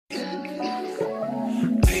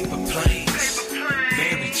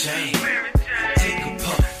Jane, take a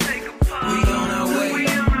puff. We on our way.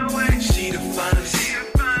 She the finest.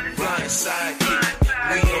 Ride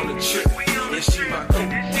sidekick. We on the trip. Yeah, she my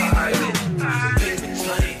co-pilot. Paper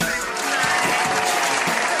planes.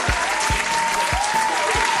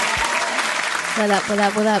 What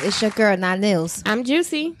up? It's your girl, Not Nils. I'm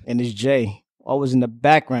Juicy. And it's Jay, always in the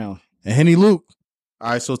background. And Henny Luke.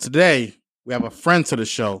 All right, so today we have a friend to the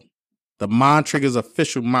show, the Mind Triggers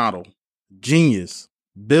official model, genius,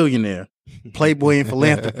 billionaire, playboy and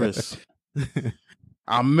philanthropist.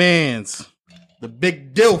 Our man's the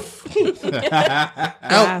big dilf.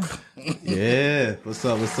 Elk. Yeah, what's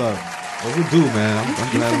up? What we do, man? I'm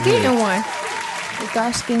You glad I'm forgetting here. one. The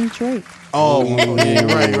dark skinned Drake. Oh,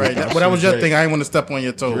 yeah, right. That was your thing. I didn't want to step on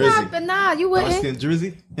your toes. Drizzy. Nah, you wouldn't. Dark-skinned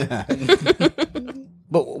Drizzy?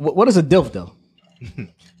 But what is a DILF, though?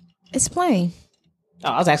 Explain. Oh,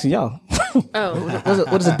 I was asking y'all. Oh,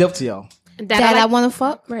 What is a DILF to y'all? Dad, I want to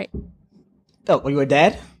fuck. Right. Oh, are you a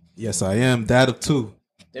dad? Yes, I am. Dad of two.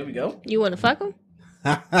 There we go. You want to fuck him?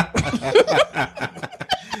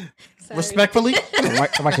 Respectfully.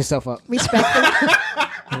 Write yourself up. Respectfully.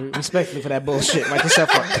 Respectfully for that bullshit. Write yourself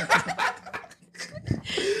up.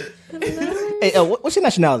 Hey, what's your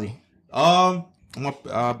nationality? My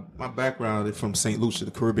background is from St. Lucia,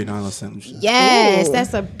 the Caribbean island of St. Lucia. Yes, Ooh.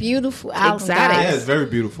 that's a beautiful island. Exotic. Yeah, guys. it's very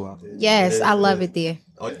beautiful out there. Yes, It is, I love is. it there.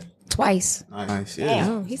 Oh, Twice. nice. Yeah.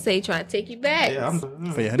 Oh, he said he trying to take you back. Yeah, I'm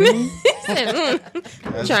For your honeymoon? He said,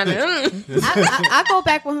 trying to. I go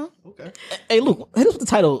back with him. okay. Hey, Luke, hit us with the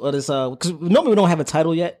title of this. Because normally we don't have a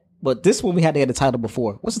title yet, but this one we had to get a title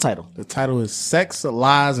before. What's the title? The title is Sex,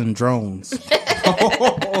 Lies, and Drones.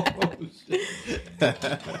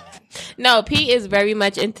 No, Pete is very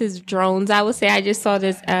much into drones. I would say I just saw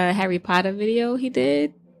this Harry Potter video he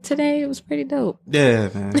did today. It was pretty dope. Yeah,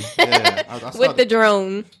 man. Yeah. I saw With the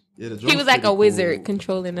drone. yeah, the He drone's was like pretty a wizard cool.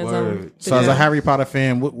 controlling his Word. own. So as a Harry Potter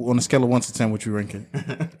fan, on a scale of 1 to 10, what you ranking?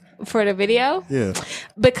 For the video? Yeah.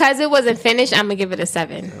 Because it wasn't finished, I'm going to give it a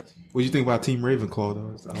 7. What do you think about Team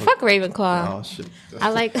Ravenclaw, though? Fuck Ravenclaw. Oh, shit. I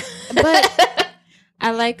like... But I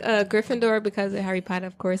like Gryffindor because of Harry Potter,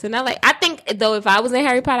 of course. And I think, though, if I was in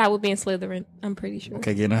Harry Potter, I would be in Slytherin. I'm pretty sure.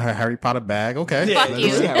 Okay, getting her Harry Potter bag. Okay. Fuck you.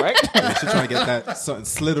 Yeah, right? She's trying to get that something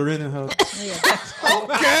Slytherin in her.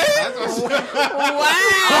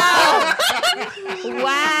 Wow.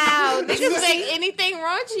 Wow. Niggas make anything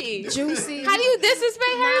raunchy. Juicy. How do you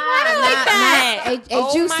disrespect Harry Potter like that? Hey,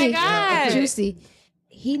 oh Juicy. my God. Juicy.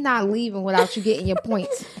 He not leaving without you getting your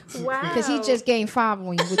points. Wow. Because he just gained 5 on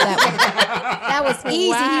you with that one. That was easy. He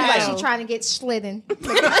was like, Wow. she trying to get slidden.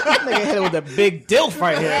 Nigga hit it with a big DILF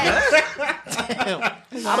right here. Damn.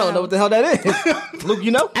 I don't know what the hell that is. Luke,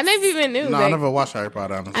 you know? I never even knew. No, I like, never watched Harry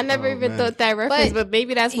Potter, honestly. I never even man. thought that reference, but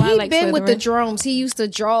maybe that's why I He like been with the Slytherin. drones. He used to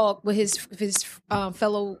draw with his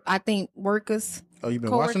fellow, I think, workers. Oh, you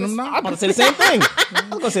been Co-workers. watching them now? I'm about to say the same thing. I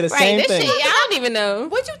was going to say the Right, same this thing. shit, I don't even know.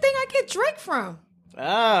 Where'd you think I get Drake from?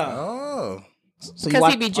 Ah. Oh. So you Because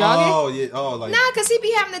watch, he be jogging? Oh, yeah. Oh, like. Nah, because he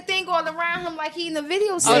be having the thing going around him like he in the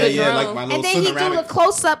video Oh, scene. the yeah, drone. like my little And then he do cinematic- the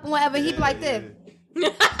close up and whatever. He be like this.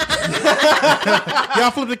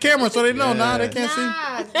 Y'all flip the camera so they know. Yeah. Nah, they can't see.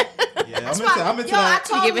 Nah. Yeah, I'm into Yo, I that.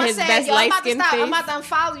 told Giving him, I his said, best yo, I'm about to light-skinned stop. face. I'm about to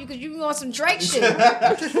unfollow you because you be on some Drake shit. I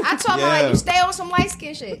told him, I'm like, Yeah. you stay on some light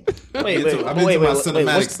skin shit. I'm into my cinematic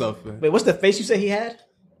what's, stuff, man. wait, what's the face you said he had?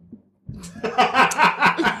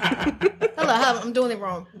 Hello, I'm doing it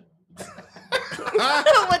wrong.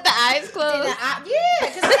 With the eyes closed. Yeah,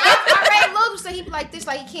 because I read Lil, so he be like this,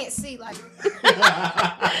 like he can't see, like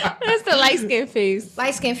That's the light skin face.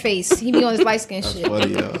 light skin face. He be on his light skin shit.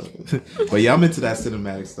 Funny, but yeah, I'm into that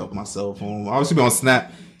cinematic stuff. My cell phone. I also be on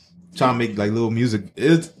Snap, trying to make like little music.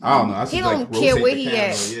 It's I don't know. I just, He like, don't care rotate where the he camera.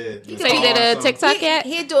 at. Yeah. So you did a TikTok yet?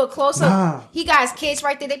 He'll do a close up. Nah. He got his kids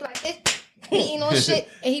right there. They be like, eating on shit,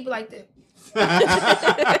 and he be like this.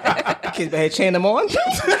 Kids better chain them on.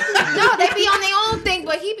 No, they be on their own thing,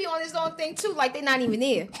 but he be on his own thing too. Like they not even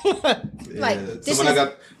there. Like Yeah. this So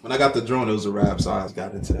when I got the drone, it was a rap, so I just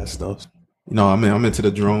got into that stuff. You know, I'm into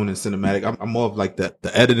the drone and cinematic. I'm more of like the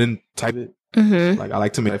editing type of it. Mm-hmm. Like I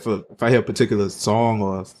like to make if I hear a particular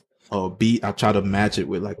song or beat, I try to match it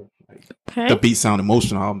with like the beat sound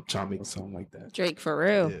emotional. I'm trying to make something like that. Drake for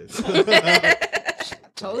real. Yeah.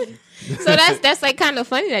 told you. So that's like kind of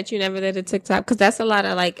funny that you never did a TikTok because that's a lot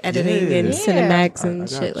of like editing Yeah. and Yeah. Cinemax and I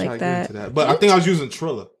shit gotta try like to get that. into that. But I think I was using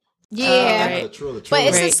Triller. Yeah. Right. Triller. But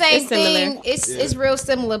it's the Right. same It's similar. thing. It's real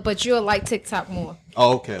similar, but you'll like TikTok more.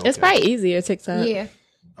 Oh, okay. It's probably easier TikTok. Yeah.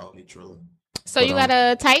 Oh, need Triller. So you got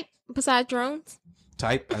a type besides drones?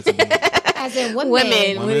 Type as in, As in women.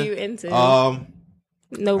 Women. What are Women? you into?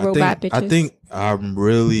 No robot bitches. I think I'm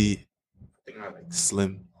really. I think I like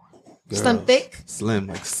slim girls. Slim thick? Slim,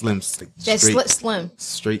 like slim, like That's straight, slim.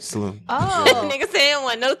 straight slim. Oh. Nigga said he don't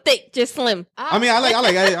want no thick, just slim. I mean, I like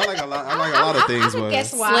a lot of things, I but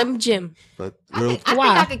guess why. Slim Jim. but I real. think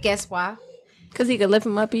I could guess why. Because he could lift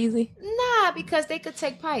him up easy. Nah, because they could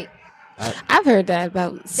take pipe. I've heard that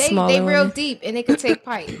about They smaller real women. deep and they can take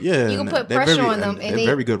pipe. Yeah, You can put they're pressure very- on them, and and they're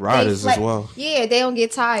very good riders as well. Yeah, they don't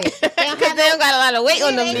get tired. They don't have Because they don't got a lot of weight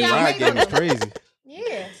on them. they They got niggas. ride weight game on is them. crazy.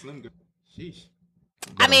 Yeah. Slim girl. Sheesh.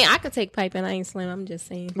 I mean, I could take pipe and I ain't slim. I'm just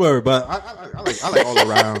saying. Word, but I like all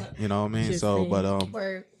around. You know what I mean? Just So, saying. but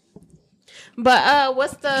Word. But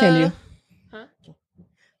what's the? Can you? Huh?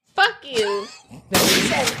 Fuck you.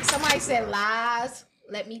 Somebody said lies.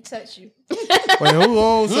 Let me touch you. Wait,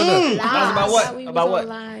 who said that? Lies. about what? Thought we was About on what?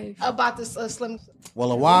 live. About this slim.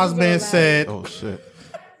 Well, a wise man said, oh shit.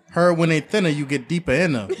 heard when they thinner, you get deeper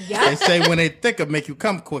in them. Yeah. They say when they thicker, make you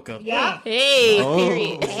come quicker. Yeah. Hey, Oh.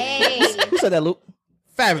 period. Hey. Who said that, Luke?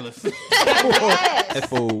 Fabulous. Yes.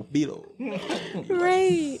 F.O. Beetle.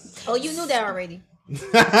 Right. Oh, you knew that already.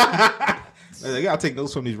 They gotta take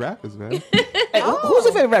notes from these rappers, man. Hey, who's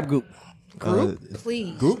your favorite rap group?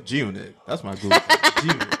 Please. Group G-Unit. That's my group.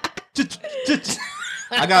 G-Unit.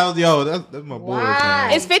 I got that's my boys, Why?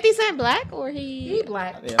 man. Is 50 Cent black or He he?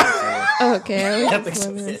 black. Okay. I was just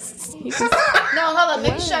wondering. No, hold up.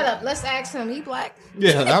 Let me shut up. Let's ask him. He black.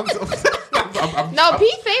 Yeah, I'm No,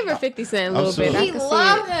 Pete favorite 50 Cent a I'm little sure. bit. I He could see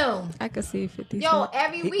love it. him. I could see 50 Yo, Cent.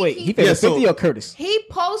 every week Wait, he he favorite so- 50 or Curtis? he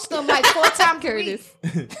posts them like 4 times a week.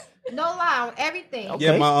 Curtis. No lie on everything.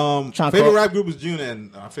 Yeah, my Tryna favorite call- rap group is June,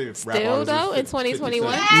 and our favorite rap Still artist though, is in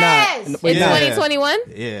 2021? 50 Cent. Yes. Nah, wait, In Yeah. 2021?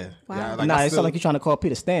 Yeah. Wow. Yeah, Nah, I it still- sounds like you're trying to call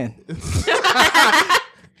Peter Stan.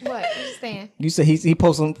 What? You stand? You said he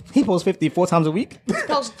posts 50 4 times a week?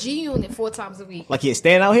 Post G Unit 4 times a week. Like he a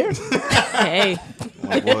Stan out here? Hey.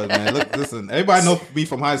 Oh, boy, man. Look, listen, everybody know me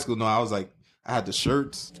from high school. No, I was like, I had the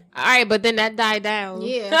shirts. All right, but then that died down.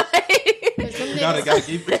 Yeah. You gotta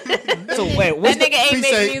keep it. So wait, what's That nigga ain't He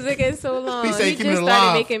made say- music in so long. he say He keep just it started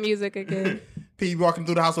alive. making music again. P walking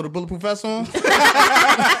through the house with a bulletproof vest on.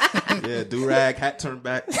 Yeah, do-rag, hat turned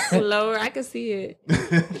back. Lower, I can see it.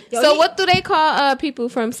 So what do they call people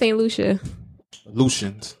from St. Lucia?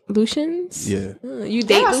 Lucians. Lucians? Yeah. You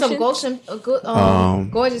They date are some Lucians?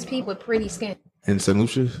 gorgeous people with pretty skin. In St.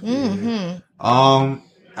 Lucia? Mm-hmm.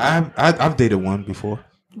 I've dated one before.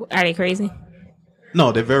 Are they crazy?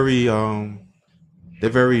 No, they're very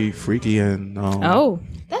freaky and Oh.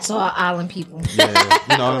 That's all island people. yeah,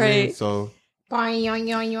 you know what I mean? Right. So Boing, yoing,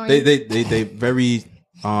 yoing, yoing. they very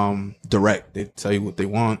direct. They tell you what they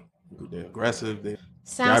want. They're aggressive. They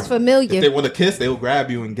Sounds If familiar. they want to kiss, they'll grab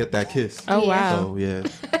you and get that kiss. Oh, Yeah. wow. So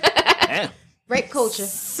yeah. Rape culture.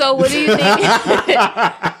 So what do you think?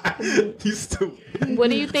 He's stupid. What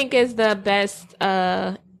do you think is the best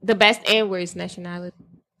and worst nationality?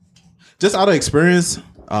 Just out of experience,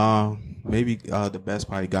 maybe the best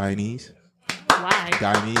probably Guyanese. Why?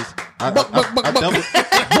 Guyanese. I've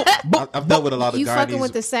dealt with a lot of You Guyanese. fucking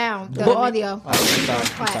with the sound, the audio.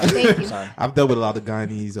 Thank you. I've dealt with a lot of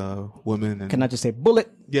Guyanese women. And, Can I just say bullet?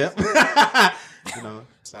 yeah. You know.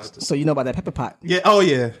 So you know about that pepper pot? Yeah. Oh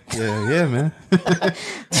yeah. Yeah, man.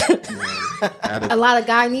 A lot of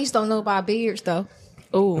Guyanese don't know about beards though.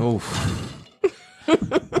 Oh. Oof.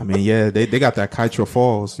 I mean, yeah, they got that Kitra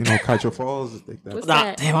Falls. You know, Kitra Falls. What's Nah,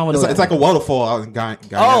 that? damn, I want to. It's like a waterfall out in Guyana.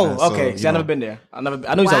 Oh, okay. So, See, you I've never know, been there. I know you're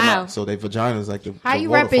talking Wow. about. So they vaginas like the. How the you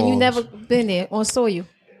repping? You waterfalls. never been there on soil.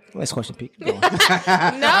 Next question, Pete. No,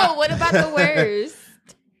 what about the worst?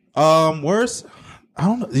 Worse. I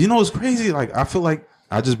don't know. You know, it's crazy. Like I feel like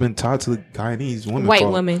I just been tied to the Guyanese women. White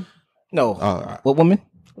for- women. No. Uh, What woman?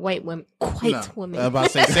 White women. White women. I'm about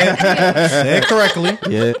to say it correctly.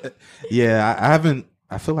 yeah. I haven't.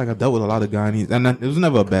 I feel like I dealt with a lot of Guyanese, and it was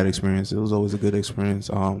never a bad experience. It was always a good experience.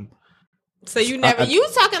 So you never you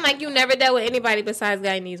talking like you never dealt with anybody besides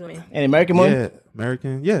Guyanese women? An American woman? Yeah,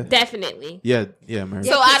 American. Yeah, Definitely. yeah,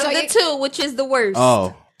 American. So out so of the you- two, which is the worst?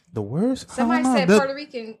 Oh, the worst. I Somebody don't know. said The- Puerto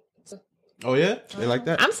Rican. Oh yeah, they like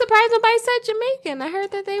that. I'm surprised nobody said Jamaican. I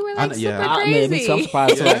heard that they were like yeah. super Me crazy. too. I'm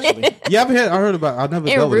surprised too, actually. Yeah, I heard about. I never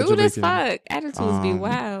And dealt with a rude as Jamaican. fuck. Attitudes be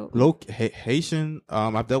wild. Haitian.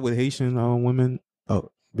 I've dealt with Haitian women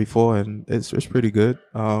before, and it's pretty good.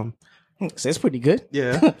 So it's pretty good.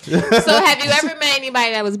 Yeah. So have you ever met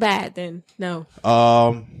anybody that was bad then? No.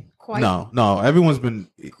 Quite. No.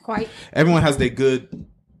 Quite. Everyone has their good.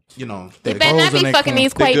 You know, They their better not pros be and they fucking cons.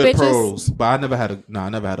 these their white good bitches. pros. But I never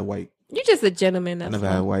had a white. You just a gentleman. I That's never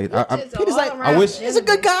had a all. white. Peter's like, I wish- He's a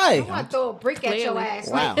good guy. I want to throw a brick at your Clearly. ass.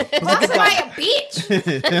 Wow. Like, why somebody a bitch?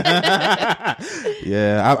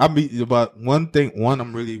 Yeah, I mean, but one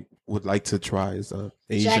I'm really would like to try is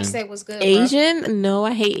Asian. Jack said was good. Bro. Asian? No,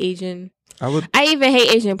 I hate Asian. I even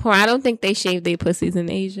hate Asian porn. I don't think they shave their pussies in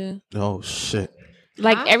Asia. Oh shit!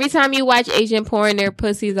 Like every time you watch Asian porn, their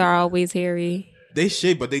pussies are always hairy. They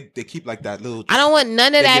shave, but they keep like that little. I don't want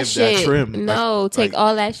none of that shit. That trim. No, take like,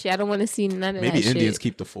 all that shit. I don't want to see none of that shit. Maybe Indians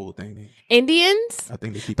keep the full thing. Indians? I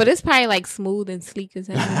think they keep. But it's probably like smooth and sleek as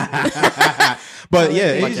hell. But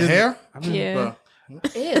yeah, Like Asian the hair? Yeah. Bro.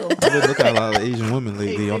 Ew. I've been looking at a lot of Asian women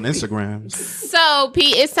lately on Instagram. So,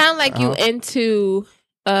 Pete, it sounds like you into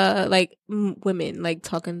like women, like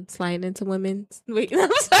sliding into women. Wait, I'm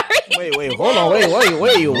sorry. Wait, hold on. Wait,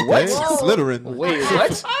 what? Slithering. Wait,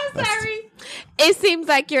 what? I'm sorry. It seems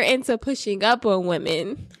like you're into pushing up on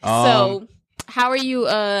women. So, how are you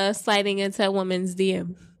sliding into a woman's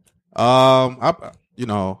DM?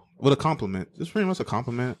 With a compliment. Just pretty much a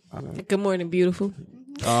compliment. Good morning, beautiful.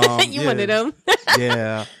 You yeah. one of them.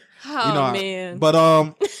 Yeah. Oh man. But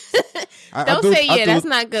don't say that's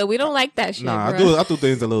not good. We don't like that shit. Nah, bro. I do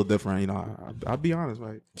things a little different. I'll be honest,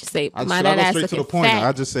 like Just say I my go ass straight to the looking point. fat.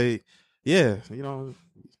 I just say, yeah,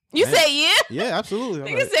 You man. say yeah? Yeah, absolutely. I'm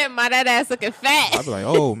Nigga said my that ass looking fat. I'd be like,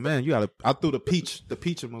 oh man, I threw the peach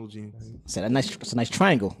emoji. Said it's a nice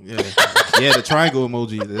triangle. Yeah, the triangle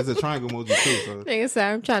emoji. There's a triangle emoji too. So. Nigga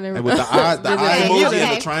said I'm trying to And with the eye emoji Okay.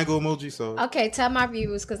 and the triangle emoji. So Okay, tell my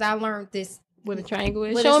viewers because I learned this. What a triangle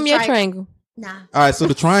is. What Show is them a your triangle? triangle. Nah. all right, so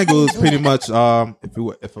the triangle is pretty much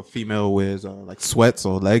if a female wears like sweats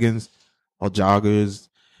or leggings or joggers,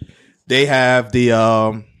 they have the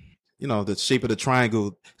the shape of the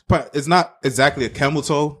triangle. But it's not exactly a camel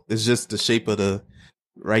toe. It's just the shape of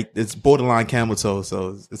it's borderline camel toe.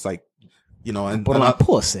 So it's like and Borderline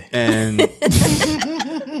pussy. and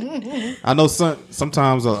I know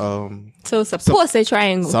sometimes So it's a pussy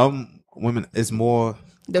triangle. some women it's more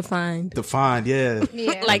Defined. yeah.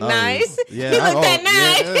 Yeah. Like Others. nice. Yeah, You look that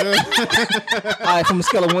nice. nice. All right, from a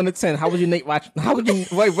scale of 1 to 10, how would you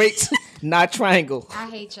rate not triangle? I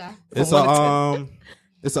hate y'all.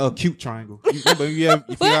 It's a cute triangle. If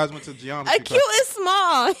you guys went to geometry A cute is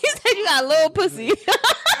small. He said you got a little pussy.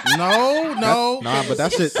 No. Nah, but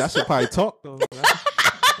that shit probably talk though.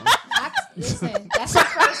 Listen, that's the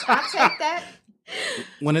first. I take that.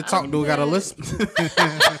 When it talk, do we got a list?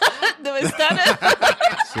 Do it stutter?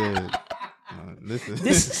 Shit. Listen.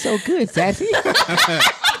 This is so good, Sassy.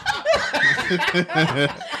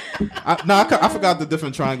 I forgot the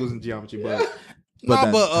different triangles in geometry, but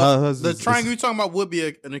the triangle you're talking about would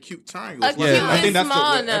be an acute triangle. Acute yeah, I is think that's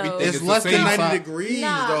small, the though. everything. It's is less the than same 90 size. degrees,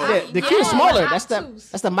 Nah. though. Yeah, the cue is Yeah. smaller. I'm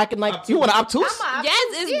That's the Mike and Nike. You want an obtuse? Yes,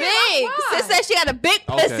 it's Yeah, big. why? Sis said she got a big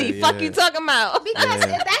pussy. Okay, Fuck yeah. you talking about? Because if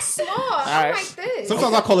that's small. I'm right. like this.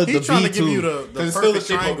 Sometimes I call it He the trying V to give you too. the 'Cause it's still perfect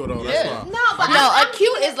the shape of- triangle, though. That's Yeah. why. No, but No, I'm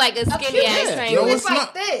acute is like a skinny acute ass is- triangle. Yo, It's it's like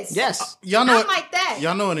not- this. Yes. Y'all know I'm like that.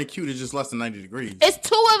 Y'all know an acute is just less than 90 degrees. It's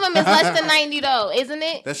two of them is less than 90 though, isn't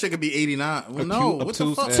it? That shit could be 89. Well, Acute, no, what the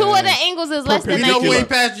obtuse, fuck? and- Two of the angles is less than We know 90. way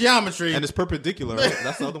past geometry. And it's perpendicular, right?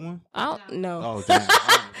 That's the other one? I don't know. Oh, damn.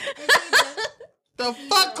 The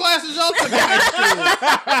fuck classes y'all took in high school?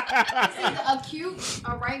 It's either acute,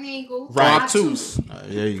 a right angle, or Right. Obtuse.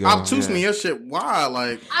 There you go. Obtuse yeah. me, your shit wild.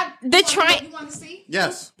 Like, The You want to see?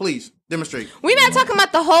 yes, please, demonstrate. We're not talking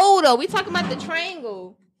about the hole though. We talking about the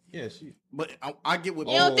triangle. Yeah, she. But I get what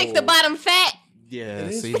You don't think the bottom fat? Yeah,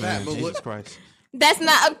 It is see, fat, man, but Jesus what- Christ. That's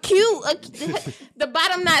not acute. The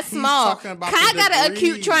bottom not small. talking about Kai the got an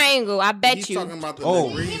acute degrees. triangle. I bet He's you. talking about the Oh.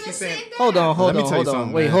 degrees. He's saying, Hold on. Let me tell you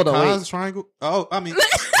something. Wait, man. hold on. Kai's Wait. triangle. Oh, I mean,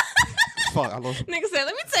 fuck. I lost. Nigga said,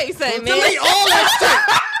 "Let me tell you something, man." delete all that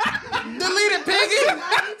shit. Delete it,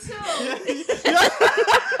 Piggy.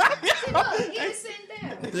 Look, he's sitting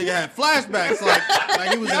down. Nigga had flashbacks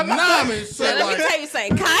like he was a numb and So shit. let me Like, tell you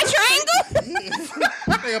something. Kai triangle.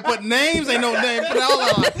 nigga put names, ain't no name. Put it all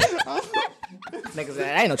out. Niggas,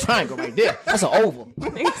 that ain't no triangle right there. That's an oval.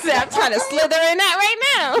 Nigga said, "I'm trying to slither in that right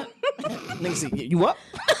now." Niggas say, you up?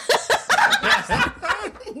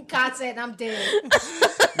 God said I'm dead.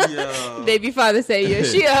 Baby father said, "Yeah,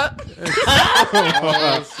 she up."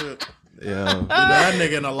 Oh, shit. Yeah. That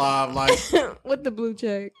nigga in alive, like, With the blue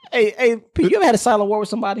check. Hey, Pete, you ever had a silent war with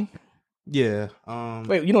somebody? Yeah.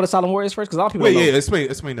 Wait, you know what a silent war is first? Because a lot of people Wait, don't know. yeah.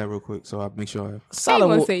 Explain that real quick, so I make sure. I Silent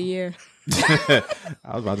gonna war. say yeah.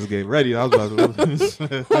 I was about to get ready. I was about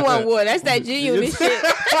to. Who want war? That's that G unit shit.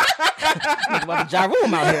 About the Ja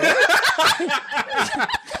Rule out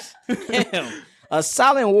here. Damn. A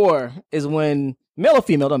silent war is when male or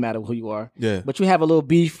female, don't matter who you are, Yeah. but you have a little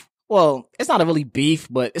beef. Well, it's not a really beef,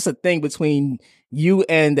 but it's a thing between you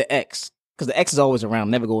and the ex. Because the ex is always around,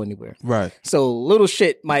 never go anywhere. Right. So little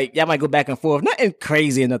shit y'all might go back and forth. Nothing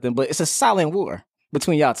crazy or nothing, but it's a silent war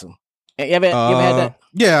between y'all two. You ever had that?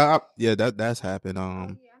 Yeah, that's happened.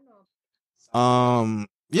 When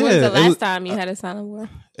Yeah, was the it last was, time you had a silent war?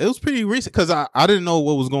 it was pretty recent because I didn't know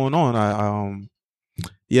what was going on.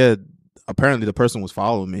 Yeah, apparently the person was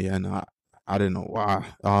following me, and I didn't know why.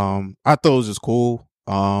 I thought it was just cool.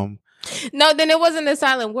 No, then it wasn't a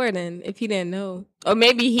silent war. Then, if he didn't know, or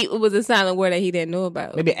maybe it was a silent war that he didn't know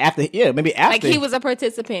about. Maybe after. Yeah, maybe after. Like he was a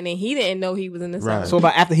participant and he didn't know he was in the silent. Right. So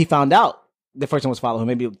about after he found out the person was following him,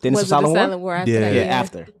 maybe then it's a Was it the silent war. silent war after Yeah. that? Yeah,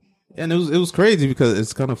 after. And it was crazy because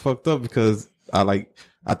it's kind of fucked up because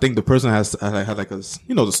I think the person had like a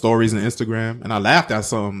the stories on Instagram, and I laughed at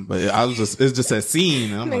something, but it's just that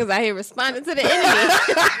scene. And I'm Niggas like, out here responding to the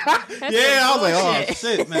enemy. yeah, I was like, oh bullshit.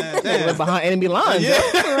 shit, man, They went damn. behind enemy lines. Yeah.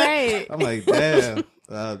 Right. I'm like, damn.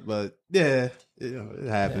 But yeah, it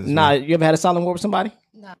happens. Nah, man. you ever had a silent war with somebody?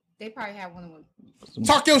 No, they probably had one of them.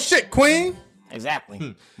 Talk your shit, Queen.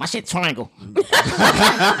 Exactly. My shit triangle.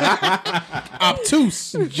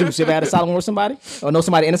 Obtuse. Juice, you ever had a silent war with somebody? Or know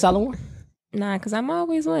somebody in a silent war? Nah, because I'm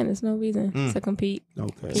always winning. There's no reason to compete.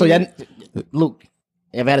 Okay. So y'all, Luke,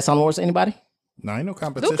 you ever had a silent war with anybody? No, ain't no Luke a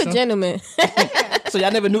competition. gentleman. So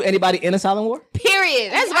y'all never knew anybody in a silent war?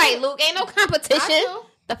 Period. That's right, Luke. Ain't no competition. I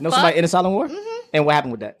The Know fuck? somebody in a silent war? And what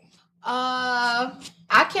happened with that?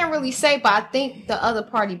 I can't really say, but I think the other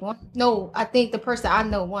party won. No, I think the person I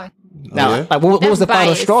know won. Now, yeah? like, what was the That's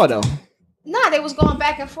final biased. straw though? Nah, they was going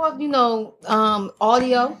back and forth.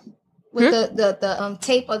 Audio with the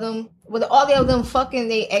tape of them, with the audio of them fucking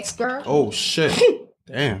their ex girl. Oh shit.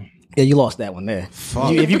 Damn. Yeah, you lost that one there.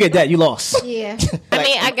 Fuck. If you get that, you lost. Yeah, I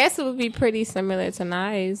mean, I guess it would be pretty similar to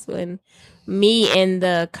Nice when me and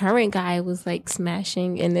the current guy was like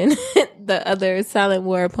smashing, and then the other silent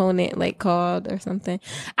war opponent like called or something.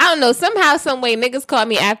 I don't know. Somehow, some way, niggas called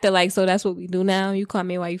me after like, so that's what we do now. You call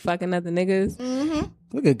me while you fucking other niggas.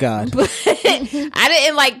 Look at God. But I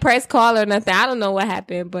didn't like press call or nothing. I don't know what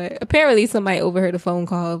happened, but apparently somebody overheard a phone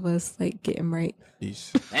call of us like getting right.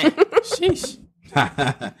 Sheesh. Sheesh.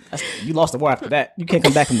 You lost the war after that. You can't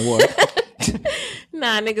come back from the war.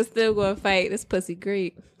 Nah, niggas still gonna fight. This pussy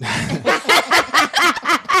great.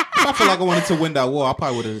 I feel like I wanted to win that war. I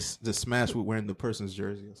probably would have just smashed with wearing the person's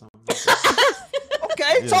jersey or something.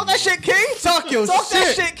 Okay, talk that shit, King. Talk your Talk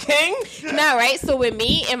that shit. shit, King. No, right? So with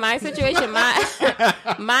me, in my situation,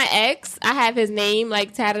 my ex, I have his name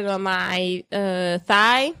like tatted on my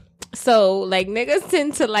thigh. So like niggas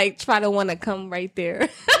tend to like try to want to come right there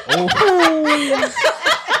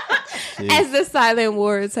as the silent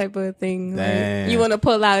war type of thing. Damn. Like, you want to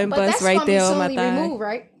pull out and but bust that's right gonna be there on my soonly thigh removed,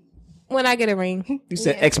 right? when I get a ring. You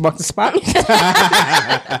said X marked the spot.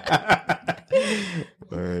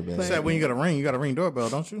 Very bad. Said when you got a ring doorbell,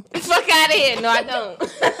 don't you? Fuck out of here! No, I don't.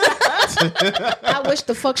 I wish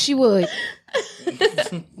the fuck she would.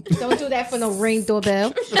 Don't do that for no ring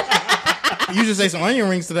doorbell. You just ate some onion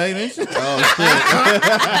rings today, didn't you?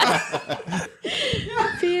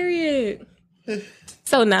 Period.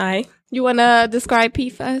 So, Nye, you want to describe P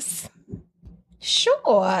for us?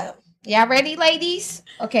 Sure. Y'all ready, ladies?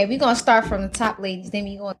 Okay, we're gonna start from the top, ladies. Then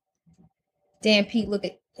we going. Damn, Pete, look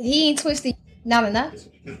at he ain't twisted. Not enough.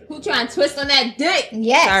 Who trying to twist on that dick?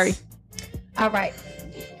 Yes. Sorry. All right.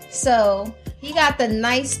 So he got the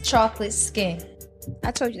nice chocolate skin.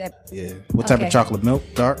 I told you that. Yeah. What type Okay. of chocolate milk?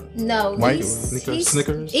 Dark? No, White?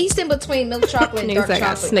 Snickers? He's in between milk chocolate and Niggas dark that got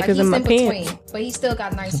chocolate. Snickers he's in my between, pants. but he still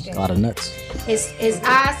got nice A skin. lot of nuts. His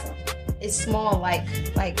eyes is small, like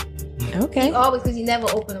Okay. he always because he never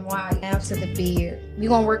opened them wide. Now to the beard. We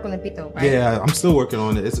gonna work on the beard though, right? Yeah, I'm still working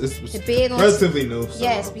on it. It's The beard on relatively new. So.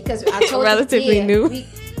 Yes, because I told Relatively you, new.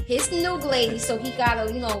 His new lady, so he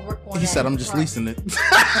gotta work on. He that said, I'm just part. leasing it.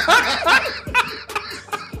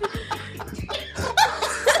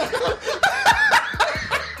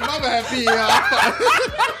 My bad, P.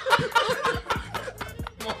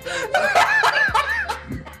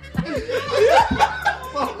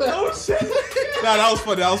 Oh shit! Nah, that was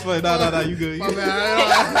funny. Nah, you good? My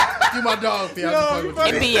bad. You my dog, P. I just fuck with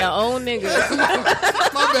You you. be your own nigga.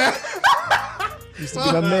 My bad. Used to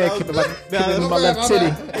be my man, keeping my My left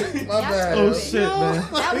bad, titty. My bad. Oh shit, man.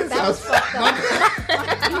 That was fucked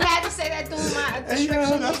up. You had to say that during my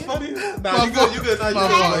description. That's funny. My Nah, you good? You good? Nah, My you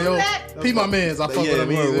had fault, to yo. do that? P my mans. I fuck with him.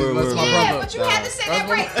 word, That's my Yeah, brother. but you had to say that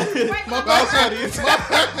right. My That's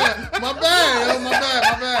bad. My bad, yo.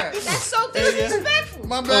 My bad. so disrespectful.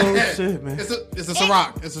 My bad. Oh shit, man. It's a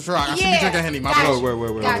Ciroc. It's a Ciroc. I should be drinking Henny. My Gotcha. bad.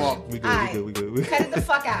 Word. Gotcha. We Alright. good. Cut it the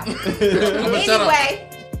fuck out. I'ma shut up. Anyway,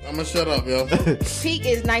 I'm gonna shut up, yo. Peak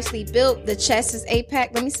is nicely built. The chest is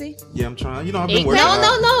 8-pack. Let me see. Yeah, I'm trying. You know, I've been working.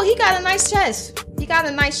 No. He got a nice chest. He got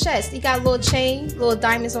a little chain, little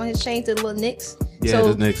diamonds on his chain to the little nicks. Yeah, so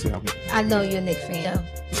just next. I know you're a Nick fan.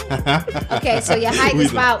 Okay, so your height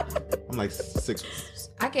is about. I'm like 6.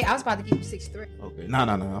 Okay, I was about to give you 6'3". Okay. No.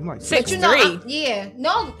 I'm like Six. But you know, 6'3". yeah,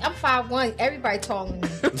 no, I'm 5'1". Everybody taller than me.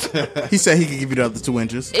 He said he could give you the other 2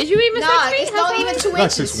 inches. Is you even No, 6 feet? it's not even 2 like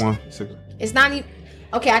inches. 6'1". 6'1". It's not even.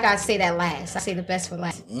 Okay, I gotta say that last. I say the best for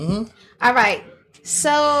last. Mm-hmm. All right.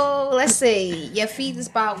 So let's see. Your feet is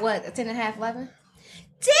about what? A 10.5, 11?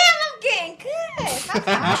 Damn, I'm getting good.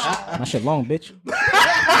 High My shit long, bitch. five.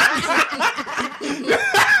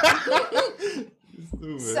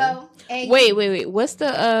 So and Wait. What's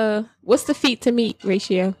the feet to meat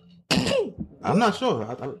ratio? I'm not sure.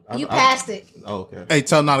 you passed it. Oh, okay. Hey,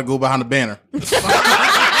 tell him not to go behind the banner.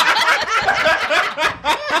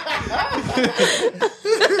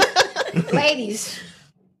 Ladies,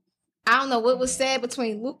 I don't know what was said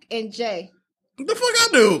between Luke and Jay What the fuck I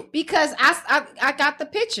do? because I got the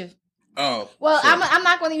picture. Oh. Well, shit. I'm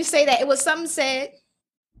not going to even say that. It was something said.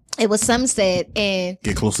 And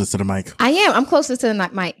Get closer to the mic. I am. I'm closer to the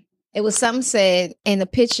mic. It was something said, and the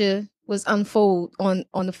picture was unfold on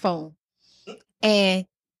the phone. And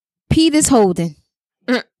Pete is holding.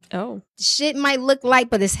 Oh. The shit might look light,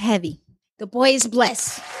 but it's heavy. The boy is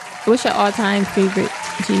blessed. What's your all-time favorite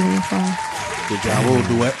G-Unit song? The Ja Rule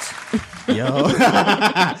duets. Yo,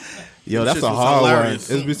 that's Shit a was hard one. hilarious.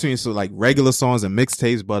 It's between like regular songs and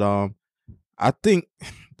mixtapes, but I think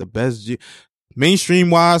the best mainstream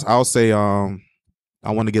wise, I'll say I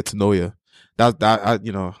Want to Get to Know You.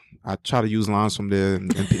 I try to use lines from there in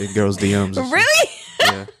girls' DMs. Really?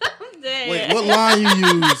 Yeah. Wait, what line you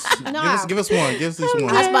use? No. Give us one. Give us this one.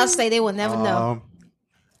 I was about to say they will never know.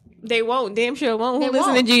 They won't. Damn sure won't. They Who listen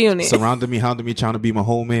to won't. G-Unit? Surrounding me, hounding me, trying to be my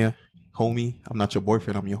homie. I'm not your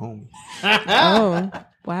boyfriend. I'm your homie. Oh,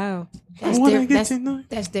 wow. That's, I wanna diff- get that's, to know-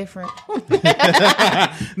 that's different.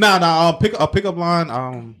 Nah. I'll pick up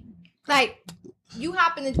line. Like, you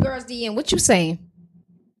hop in the girl's DM. What you saying?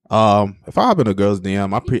 If I hop in a girl's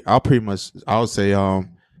DM, I would say I'll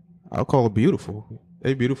call her beautiful.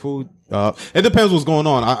 Hey, beautiful. It depends what's going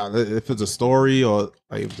on. If it's a story or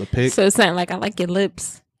like if it's a pic. So it's something like, I like your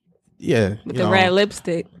lips Yeah, with the red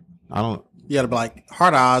lipstick. I don't. You gotta be like,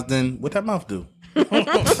 hard eyes, then what that mouth do?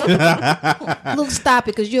 Luke, stop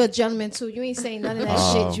it, because you're a gentleman too. You ain't saying none of that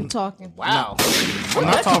shit you talking. Wow. I'm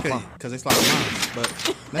not talking because it's like mine.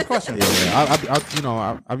 But next question.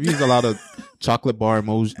 Yeah, I've used a lot of chocolate bar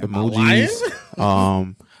emojis.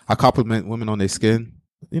 I compliment women on their skin.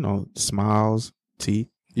 Smiles, teeth.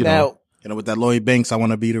 Now, With that Lloyd Banks, I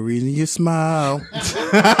want to be the reason you smile. Nah,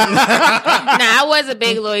 I was a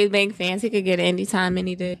big Lloyd Banks fan. He could get it anytime,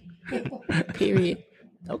 any day. Period.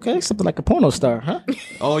 okay, something like a porno star, huh?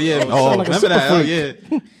 Oh yeah. sound like a Remember that? Oh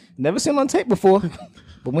superfreak. yeah. Never seen on tape before.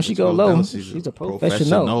 But when she go low, She's she's a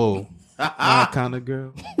professional. My kind of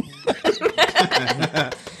girl.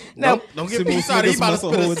 Now, Don't See get me me started. He this about to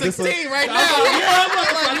muscle spit a hold this 16 right now. Yeah,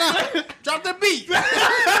 I'm like, drop the beat.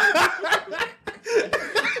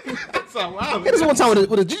 Hit us one time with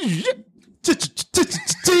a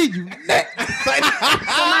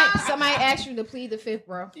Somebody asked you to plead the fifth,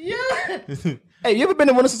 bro. Hey, you ever been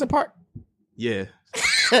to Winter Park? Yeah.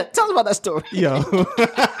 Tell us about that story. Yo.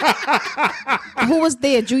 Who was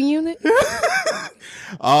there? Junior Unit?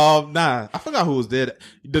 Nah, I forgot who was there.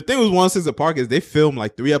 The thing with One Sister Park is they filmed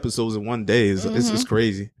like 3 episodes in one day. It's just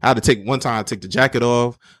crazy. I had to take one time. I took the jacket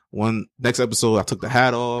off. Next episode, I took the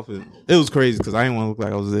hat off. And it was crazy because I didn't want to look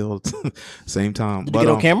like I was there all the same time. Did you get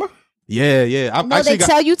on camera? Yeah. No, they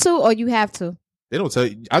tell you to, or you have to. They don't tell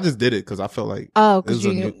you. I just did it because I felt like Oh, it was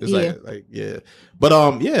because it's like yeah. But I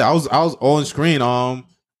was on screen. I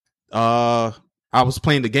was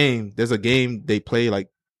playing the game. There's a game they play like,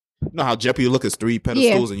 you know how Jeopardy look at 3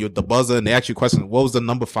 pedestals and you're the buzzer and they ask you a question. What was the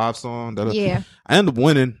number 5 song? Yeah. I ended up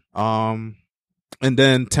winning. And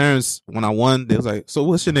then Terrence, when I won, they was like, "So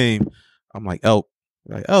what's your name?" I'm like, "Elk."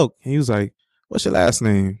 They're like, "Elk." And he was like, "What's your last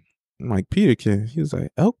name?" I'm like, "Peterkin." He was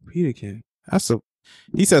like, "Elk Peterkin."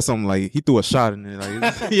 He said something like, he threw a shot in there.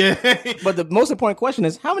 Like, yeah. But the most important question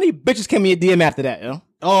is, how many bitches came in your DM after that, yo?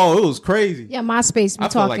 Oh, it was crazy. Yeah, MySpace. We I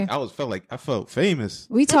talking. I felt famous.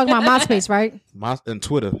 We talking about MySpace, right? And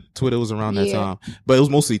Twitter was around that Yeah. time, but it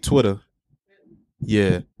was mostly Twitter.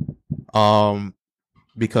 Yeah.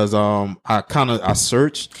 Because I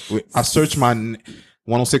searched my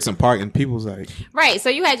 106 in Park and people was like, Right. So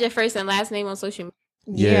you had your first and last name on social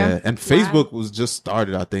media. yeah. And Facebook was just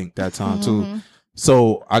started, I think, that time too.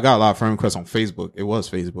 So I got a lot of friend requests on Facebook. It was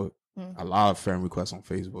Facebook. A lot of friend requests on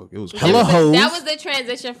Facebook. It was Hello, hoes. That was the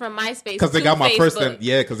transition from MySpace because they to got my first Facebook.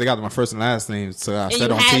 because they got my first and last name. So I And said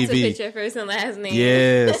you on had to TV. put your first and last name.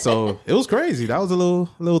 Yeah, so it was crazy. That was a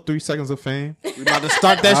little 3 seconds of fame. We about to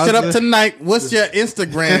start that shit up tonight. What's your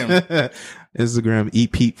Instagram? Instagram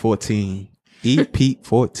ePete14.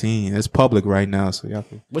 ePete14. It's public right now, so y'all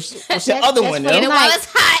can. What's the other one? for the Yo? night.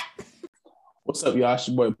 it's hot. What's up, y'all? It's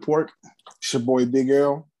your boy Pork. It's your boy Big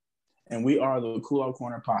L. And we are the Cool Out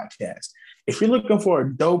Corner podcast. If you're looking for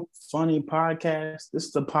a dope, funny podcast, this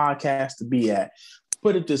is the podcast to be at.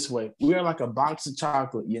 Put it this way. We are like a box of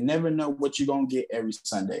chocolate. You never know what you're going to get every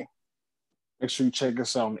Sunday. Make sure you check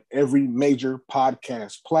us out on every major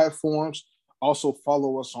podcast platforms. Also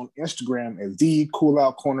follow us on Instagram at the Cool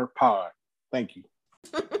Out Corner Pod. Thank you.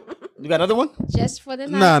 You got another one? Just for the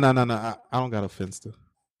night. No. I don't got a Finsta.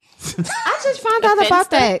 I just found out about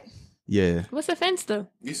that. Yeah. What's a Finsta?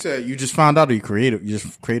 You said you just found out or you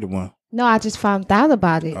just created one. No, I just found out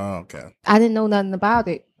about it. Oh, okay. I didn't know nothing about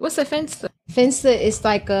it. What's a Finsta? Finsta is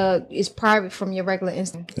like it's private from your regular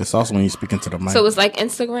Instagram. It's also when you speak into the mic. So it's like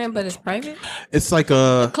Instagram, but it's private. It's like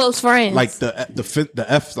a Close friends. like the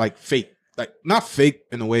F like fake, like not fake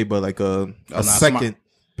in a way, but like a second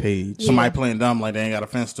page. Somebody playing dumb like they ain't got a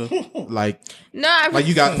fence to. Like no, I like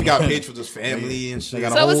you got a page for just family and shit.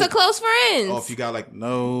 so it's a close friends. Oh, if you got like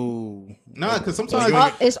No. because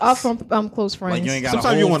sometimes It's all from close friends. Like you ain't got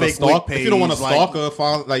sometimes a you whole want to fake stalk. page, If you don't want to like, stalk or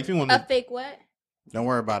follow, like if you want a to, fake what? don't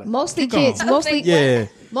worry about it. Mostly Keep going. kids. Mostly yeah,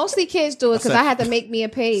 Mostly kids do it because I had to make me a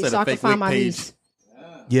page said so a I could fake find wig my page. niece.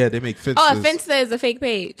 yeah, they make fences. Oh, a Finsta is a fake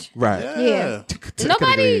page. right? Yeah.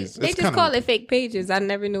 Nobody, It's they just kinda- call it fake pages. I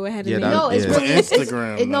never knew it had a Yeah, name. that- No, it's yeah. really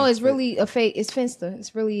Instagram, no, though. it's really a fake. It's Finsta.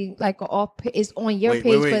 It's really like a off. It's on your Wait,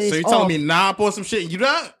 page, wait, but wait. it's So you off. telling me now I post some shit and you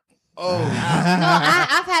not? Oh. No,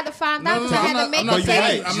 I've had to find out because I had to make I'm a not saying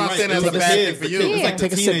page. I'm not saying It's that's a like bad the thing for kids, you. the Yeah. kids, like the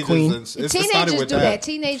Take a sip, teenagers queen. and- it started Teenagers with do that.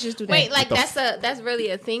 Teenagers do that. Wait, like that's really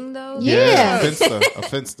a thing though. Yeah. a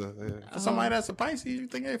Finsta. Yeah. For somebody that's a Pisces, you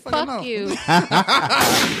think they fucking know. Fuck you.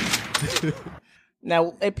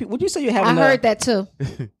 Now, would you say you're I having? heard that too.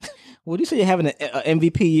 Would you say you're having an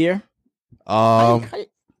MVP year from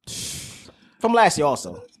last year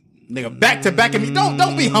also? Nigga, back to back at me.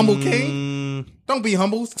 Don't be humble, King. Don't be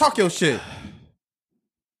humble. Talk your shit.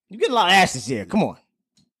 You get a lot of ass this year. Come on.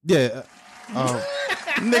 Yeah.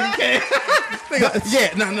 Nigga can't. Nigga,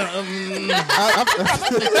 yeah, no.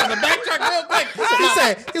 The backtrack real quick.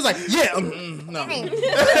 He was like, yeah, no.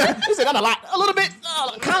 He said not a lot, a little bit,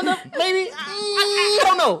 kind of, maybe. I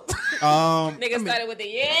don't know. Nigga started with the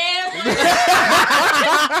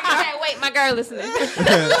Can't wait, my girl listening.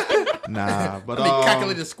 Nah, but Let me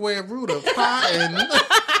calculate the square root of pi and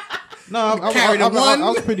no, carried a one. I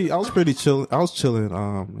was pretty chill. I was chilling.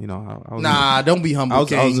 You know, I was nah. Don't be humble, I was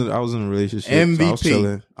King. I was in a relationship. MVP. So I was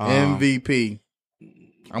chilling. MVP.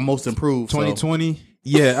 I'm most improved. 2020.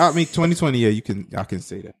 Yeah, I mean 2020. Yeah, I can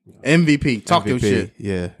say that. You know. MVP. Talk your MVP, shit.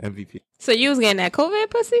 Yeah, MVP. So you was getting that COVID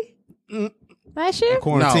pussy last year?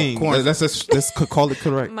 Quarantine. quarantine. Let's call it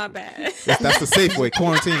correct. My bad. That's the safe way.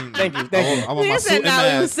 Quarantine. Thank you. I want my Nigga suit said and now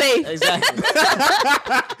it was mask. safe. Exactly.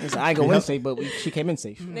 He said, I ain't gonna win safe, but she came in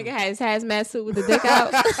safe. Nigga had his hazmat suit with the dick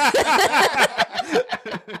out.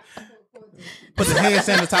 Put the hand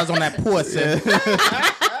sanitizer on that pussy.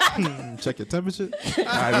 Check your temperature. All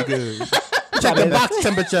right, we good. Check the box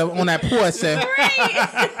temperature on that pussy.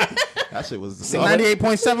 That shit was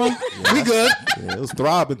 98.7. We good. Yeah, it was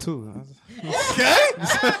throbbing too. Okay. He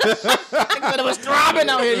said it was throbbing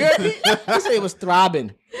out here. You heard me? He said it was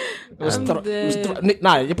throbbing. It was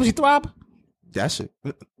nah, your pussy throb? That shit.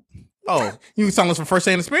 Oh, you was telling us from first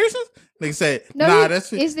hand experiences? Nigga said, No, nah, that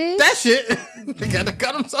shit. is this? That shit. They got to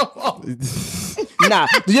cut himself off. Nah.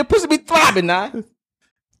 Do your pussy be throbbing, nah?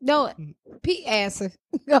 No, Pete answer.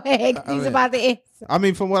 Go ahead. He's about to answer. I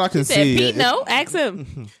mean, from what I can Said see, Pete, no, ask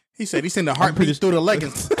him. He said he seen the heartbeat through the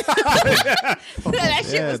leggings. That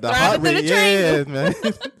shit yeah, was the heart throbbing through rate, the train. yeah, man.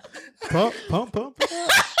 pump.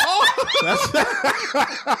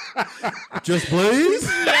 Just please.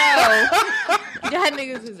 Y'all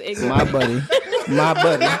niggas is ignorant. My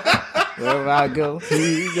buddy. Wherever I go, here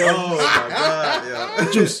you go. Oh my god,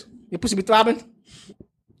 yeah. Juice. Your pussy be throbbing?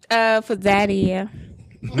 For daddy, yeah.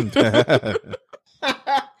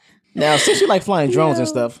 Now, since you like flying drones and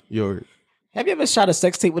stuff, Yo, have you ever shot a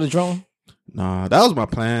sex tape with a drone? nah, that was my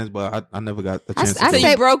plans, but I never got the chance. So to do you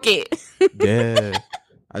it. broke it. Yeah,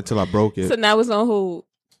 until I broke it. So now it's on hold.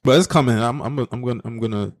 But it's coming. I'm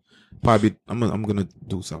gonna probably I'm gonna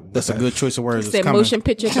do something. That's a good choice of words. It's Said coming. motion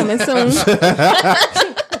picture coming soon.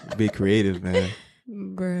 Be creative, man.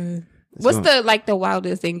 Bruh. What's the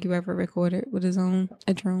wildest thing you ever recorded with a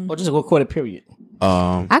drone? Or just a recorded period?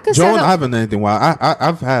 I could Drone, set up- I haven't done anything wild.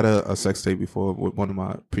 I've had a sex tape before with one of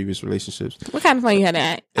my previous relationships. What kind of phone you had?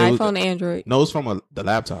 An It was- iPhone or Android? No, it's from the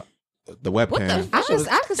laptop, the webcam. What the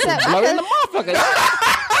I could set. Blurry in the motherfucker.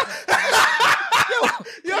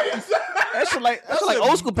 That shit like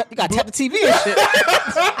old school. You gotta tap the TV and shit.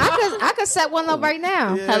 I could set one up right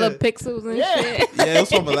now. Yeah. Hella pixels and shit. Yeah, it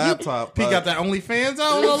was from a laptop. He got that OnlyFans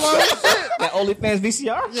on. That OnlyFans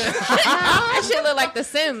VCR. That shit look like The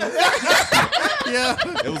Sims. Yeah.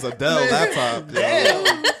 It was a Dell laptop.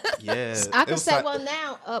 Damn. Yeah. I It could was set like- one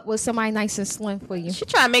now up with somebody nice and slim for you. She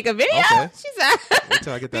trying to make a video. Okay. She said Wait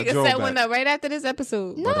till I get we that can drone set back. one up right after this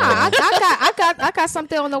episode. Nah, I got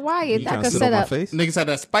something on the wire You that I trying to could sit set on my up. face? Niggas had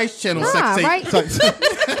that Spice Channel Nah, sex tape. right?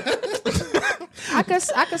 I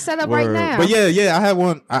could set up right Word. now. But yeah, I had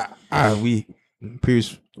one. We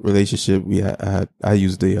previous relationship. I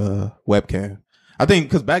used the webcam. I think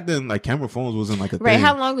because back then, like camera phones wasn't like a Right, thing.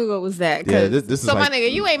 how long ago was that? Yeah, 'Cause- this is so like- my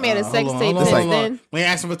nigga, you ain't made a sex Hold on, tape hold since on, hold on. then. We ain't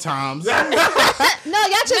asking for times. No,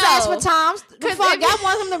 y'all just ask for times. The 'Cause fuck, if- y'all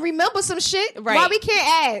want him to remember some shit. Right. Why we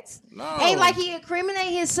can't ask? No. Ain't like he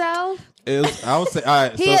incriminate himself. It was. I would say. All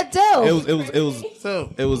right. He so a dope.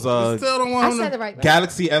 So, It was. still don't want I him said to. it right.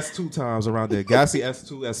 Galaxy S2 times around there. Galaxy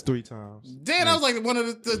S2, S3 times. Damn, that was like one of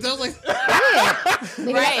the. That was like.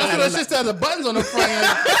 Right. That's just had the buttons on the front.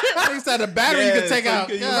 Niggas had the battery you could take out.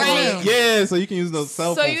 So you God can use damn. Yeah, so you can use those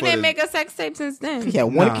cell So phone you footage. didn't make a sex tape since then? We had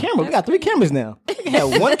one Nah. camera. We got 3 cameras now. We had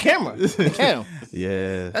one camera. Damn.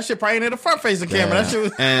 Yeah. That shit probably ain't in the front facing camera. That shit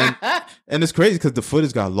was. and it's crazy because the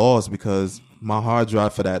footage got lost because my hard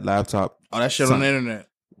drive for that laptop. Oh, that shit on the internet.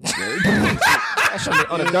 That's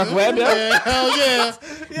on the dark web, yo. Yeah, hell yeah.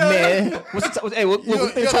 Man, what's the hey, what's the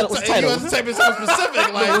title? What's the title? You want to take it something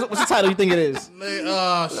specific, like. What's the title you think it is?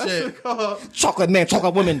 Oh shit. Chocolate man,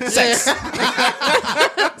 chocolate woman, sex.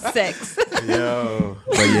 Sex. Yo,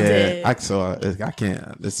 but yeah, I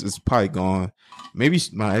can't. This is probably gone. Maybe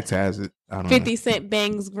my ex has it. I don't 50 Cent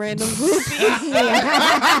bangs random groupies.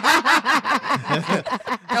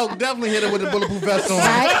 Elk definitely hit it with the bulletproof vest on.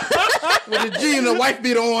 Right? With the G and the wife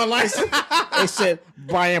beater on, like. They said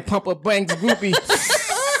Brian Pumper bangs groupie.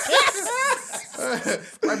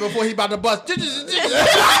 Right before he about to bust.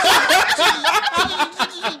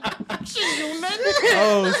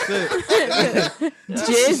 Oh shit!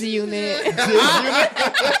 Jizz unit.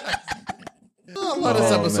 I love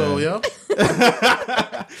this episode, yo.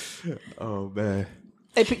 Oh man,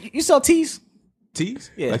 Hey, you sell tees?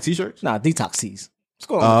 tees? Yeah. Like t-shirts? Nah, detox tees. What's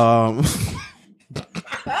going on?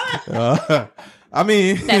 I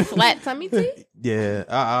mean, That flat tummy tee?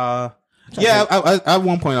 yeah. Yeah, I at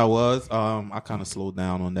one point I was. I kind of slowed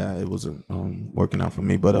down on that. It wasn't working out for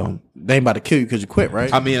me. But They ain't about to kill you because you quit,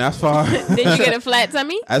 right? I mean, as far Did you get a flat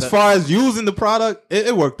tummy? as far as using the product,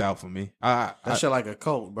 it worked out for me. That shit like a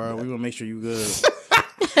cult, bro. We gonna make sure you good.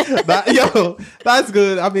 That's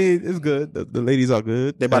good. I mean, it's good. The ladies are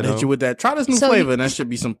good. They about to hit you with that. Try this new So flavor, and that should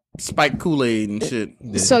be some spiked Kool-Aid and shit.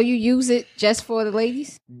 So you use it just for the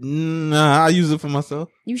ladies? Nah, I use it for myself.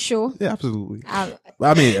 You sure? Yeah, absolutely. I,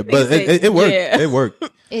 I mean, but say, it worked. yeah. It worked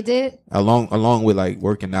it did. along with like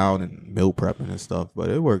working out and meal prepping and stuff. But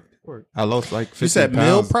it worked. I lost like 15 You said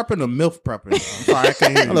meal pounds. prepping or MILF prepping? I'm sorry, I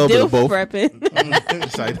can't hear A you. little bit Dilf of both. prepping.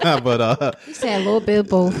 It's like that, but You said a little bit of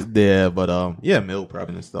both. yeah, but yeah, meal prepping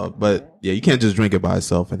and stuff. But yeah, you can't just drink it by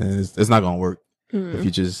itself, and then it's not gonna work if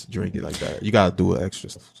you just drink it like that. You gotta do it extra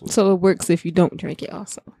stuff. So it works if you don't drink it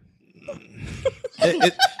also.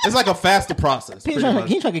 It's like a faster process. He pretty trying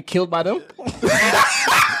much. to get killed by them.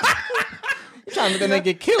 He trying to let them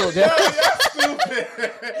get killed. Yeah.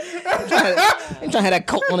 He trying to have that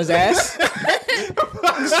coat on his ass.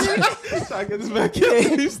 Trying to get this man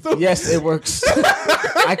killed. He's still- Yes, it works.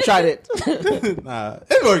 I tried it. Nah,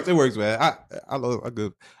 it works, man. I lost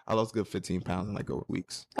a good 15 pounds in like over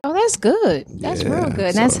weeks. Oh, that's good. That's Yeah, real good.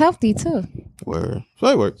 And that's so- healthy too. Where so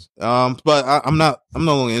it works. But I'm no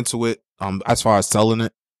longer into it. As far as selling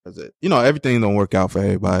it, everything don't work out for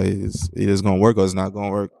everybody. It's either gonna work or it's not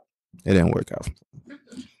gonna work. It didn't work out.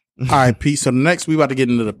 All right, Pete. So next we about to get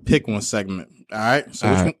into the pick one segment. All right. So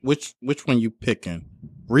All right. which one you picking?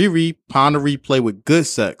 Riri Ponder Replay with good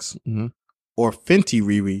sex, Mhm. or Fenty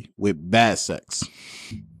Riri with bad sex?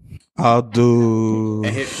 I'll do.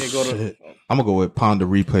 And here go to- Shit. I'm gonna go with Ponder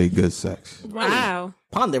Replay good sex. Wow.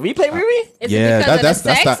 Ponder replay, Riri? Is Yeah, it because that's- of the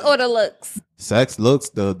that's sex not- or the looks? Sex, looks,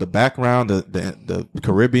 the background, the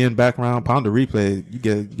Caribbean background. Ponder Replay, you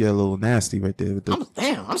get a little nasty right there. With the,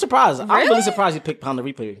 I'm surprised. I'm really Really? surprised you picked Ponder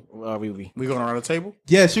replay, Riri. We going around the table?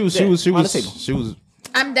 yeah, she was on the table. she was.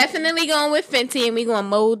 I'm definitely going with Fenty, and we're going to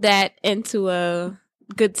mold that into a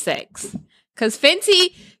good sex. Because Fenty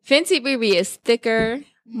Riri is thicker,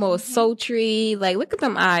 more sultry. Like, look at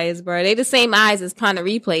them eyes, bro. They the same eyes as Ponder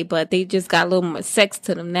Replay, but they just got a little more sex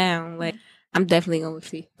to them now. Like, I'm definitely going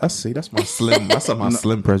with Fenty. That's my slim. That's my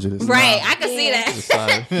slim prejudice. Right, I can see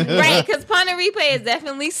Sorry. that. Right, because Ponder Replay is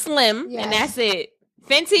definitely slim, Yes. and that's it.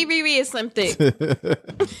 Fenty Riri is slim thick.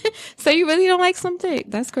 So you really don't like slim thick?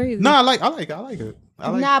 That's crazy. No, I like it. I like, but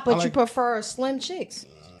I you like, prefer slim chicks.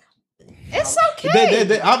 It's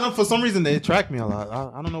okay. I don't know, for some reason they attract me a lot.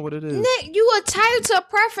 I don't know what it is. Nick, you entitled to a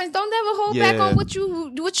preference. Don't never hold back Yeah. on what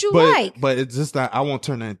you like. But it's just that I won't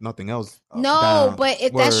turn nothing else. No, down. but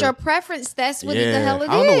if that's Word. your preference, that's what the Yeah. hell it is.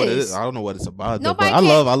 I don't know what it is. I don't know what it's about. Though, Nobody but can-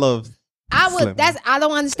 I love. Slim. I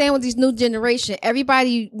don't understand with these new generation.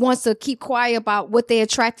 Everybody wants to keep quiet about what they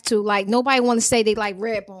attracted to. Like nobody want to say they like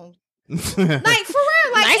red bone. Like for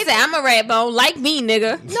real, like I if- say I'm a red bone, like me,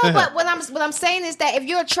 nigga. no, but what I'm saying is that if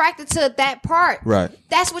you're attracted to that part, Right.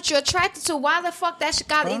 that's what you're attracted to. Why the fuck that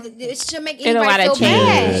it should make It don't anybody feel gotta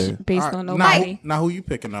change bad? based All on right, nobody. now who you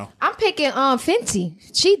picking though? I'm picking Fenty.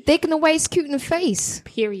 She thick in the waist, cute in the face,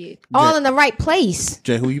 Period. all in the right place.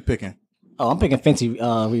 Jay, who you picking? Oh, I'm picking Fenty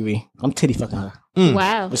Riri. I'm titty fucking her,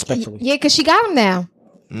 Wow. respectfully. Yeah, because she got him now.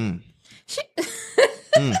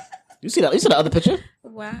 You see that? You see the other picture?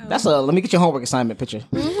 Wow. That's a. Let me get your homework assignment picture.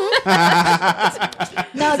 No,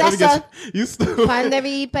 that's a You still.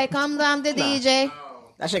 Pandari Pekam Dam the DJ.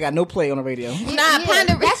 That shit got no play on the radio. Nah,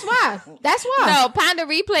 Panda. That's why. That's why. No, Panda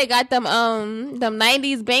Replay got them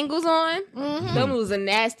 90s bangles on. Them was a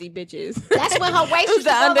nasty bitches. That's when her waist It was was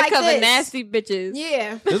the like undercover this. nasty bitches.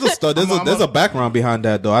 Yeah. There's a background behind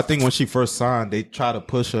that though. I think when she first signed, they tried to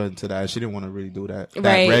push her into that. She didn't want to really do that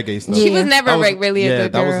Right. reggae stuff. She was never That was- really a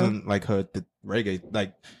good that girl. wasn't like her the reggae.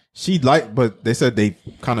 Like she liked, but they said they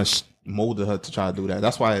kind of molded her to try to do that.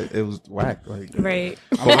 That's why it was whack. Like, Right.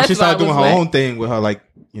 but when she started doing her own thing with her, like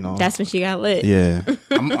That's when she got lit. yeah.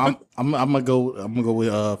 I'm gonna go with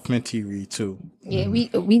Fenty Riri too. Yeah, we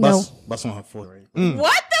know. Bust on her forehead.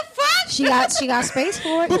 What the fuck? She got space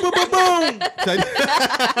for it. Look,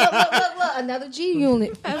 another G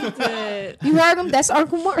unit. That's good. You heard him? That's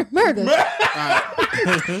Uncle Murder.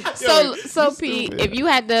 So Pete, if you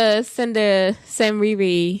had to send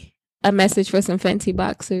Riri a message for some Fenty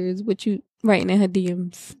boxers, what you writing in her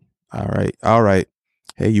DMs? All right.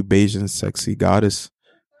 Hey, you Bayesian sexy goddess.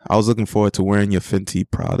 I was looking forward to wearing your Fenty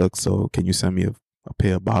product, so can you send me a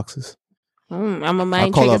pair of boxes? I'm a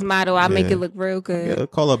Mind call Triggers up- model. I'll make yeah. it look real good. Yeah,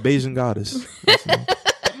 call her Bayesian goddess.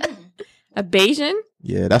 A Bayesian?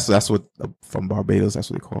 Yeah, that's what from Barbados. That's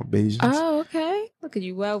what they call them, Bayesians. Oh, okay. Look at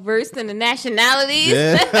you, well versed in the nationalities.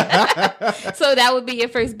 Yeah. So that would be your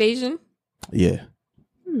first Bayesian? Yeah.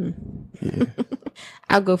 Yeah.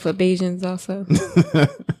 I'll go for Bayesians also.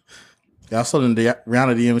 Y'all still in the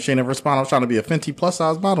Rihanna DM. She never responded. I was trying to be a Fenty plus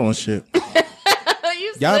size model and shit. You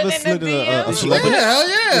Y'all ever slid in slid in the a DM? celebrity? Hell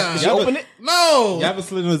yeah. Did you open it? No. You ever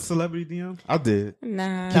slid in a celebrity DM? I did.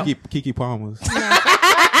 Nah. Kiki Palmer's.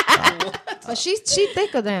 But she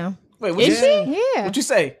thicker now. Wait, what Is you, she? Yeah. what you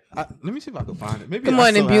say? Let me see if I can find it. Maybe Good I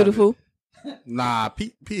morning, still have beautiful. Nah,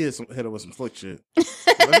 P is hit her with some slick shit. it.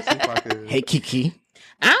 Let me see if I can. Hey, Kiki.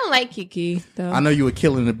 I don't like Kiki, though. I know you were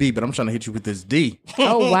killing the B, but I'm trying to hit you with this D.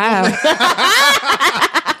 Oh, wow.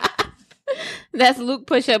 That's Luke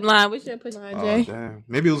push-up line. What's your push-up line, Oh, Jay? damn.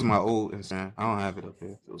 Maybe it was my old Instagram. I don't have it up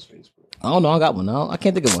here. It was Facebook. I don't know. I got one. No, I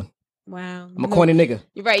can't think of one. Wow. I'm a corny nigga.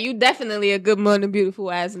 You're right. You definitely a good morning, beautiful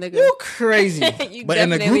ass nigga. You crazy. You But in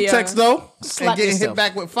the definitely group are. text though, Slap and getting yourself. hit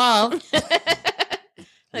back with 5.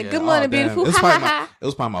 Like, Yeah, good morning, oh, damn. beautiful. It was, Ha, probably ha, it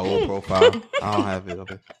was probably my old profile. I don't have it up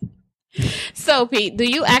here. ha. So, Pete, do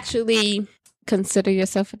you actually consider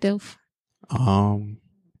yourself a DILF?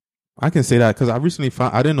 I can say that because I recently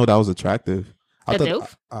found I didn't know that was attractive. I A thought,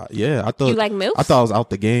 DILF? yeah, I thought You like MILFs? I thought I was out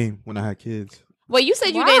the game when I had kids. Well, you said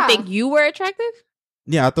you Wow. didn't think you were attractive?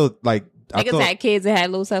 Yeah, I thought like I Niggas thought, had kids that had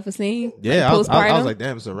low self-esteem? yeah, Like I was postpartum? like,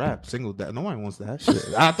 damn, it's a rap. Single dad. Nobody wants that shit.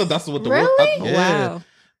 I thought that's what the Really? yeah. Wow.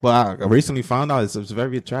 But I recently found out it's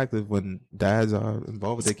very attractive when dads are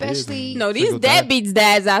involved with their kids. Especially- and No, these single dads. deadbeats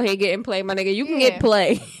dads out here getting play, my nigga. You can Yeah. get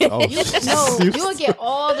play. Oh, No, you'll get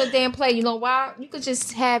all the damn play. You know why? You could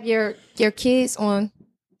just have your kids on.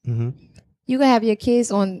 Mhm. You could have your kids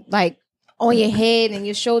on like on your head and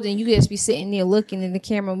your shoulder, and you could just be sitting there looking in the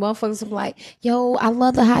camera. Motherfuckers will be like, "Yo, I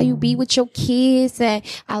love how you be with your kids, and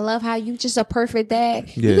I love how you just a perfect dad."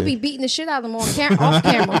 You Yeah. could be beating the shit out of them on off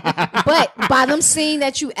camera, but by them seeing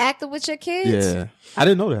that you acted with your kids, Yeah, I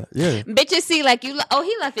didn't know that. Yeah. Bitches see like you.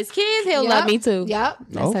 He left his kids. He'll love me too. Yep.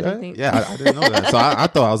 That's how they think. Yeah, I didn't know that. So I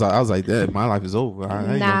thought I was like, "Damn, my life is over. I ain't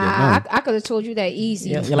gonna Nah, get I could have told you that easy.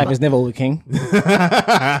 Yeah, your life is never over, King.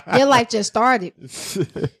 none." Your life just started.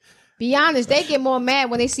 Be honest, they get more mad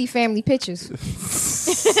when they see family pictures.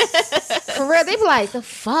 For real, they be like, "The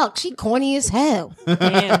fuck, she corny as hell.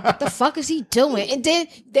 Damn. What the fuck is he doing?" And then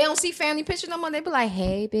they don't see family pictures no more. They be like,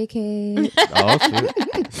 "Hey, big head." Oh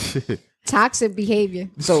shit. Toxic behavior.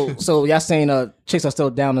 So y'all saying chicks are still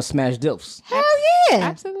down to smash dilfs? Hell Yeah.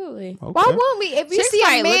 Absolutely. Okay. Why won't we? If we Chicks see a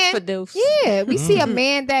probably look man, for doofs. yeah, we see a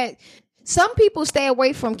man that some people stay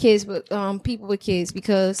away from kids, but people with kids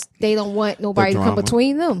because they don't want nobody to come drama.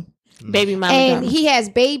 between them. Baby mama. And drama. he has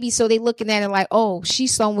babies, so they looking at it like, oh,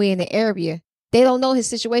 she's somewhere in the area. They don't know his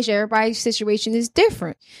situation. Everybody's situation is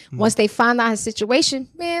different. Once they find out his situation,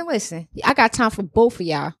 man, listen, I got time for both of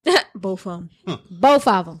y'all. Both of them. Both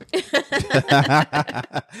of them.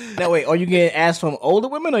 Now wait, are you getting asked from older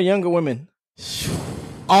women or younger women?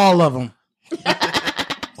 All of them.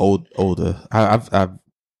 Older. I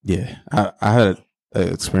had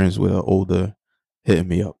an experience with an older hitting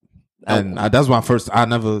me up, and that's my first. I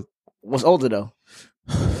never What's older though?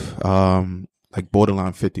 like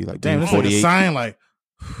borderline 50, like Damn, being this like a 48. sign like.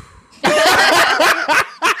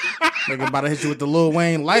 Nigga about to hit you with the Lil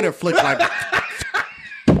Wayne lighter flick like.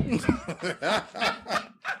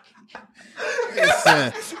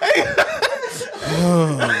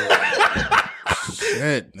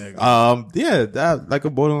 Shit, nigga. Yeah, that like a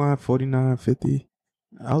borderline 49, 50.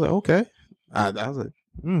 I was like, okay. I was like,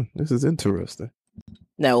 this is interesting.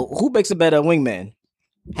 Now, who makes a better wingman?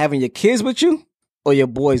 Having your kids with you or your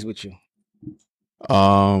boys with you?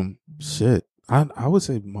 Shit. I would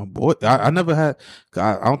say my boy. I never had.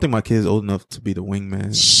 I don't think my kid's old enough to be the wingman.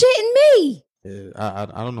 Shitting me. Yeah, I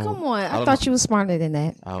don't know. Come on. I don't thought know. you was smarter than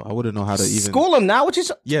that. I wouldn't know how to even School them now. What you?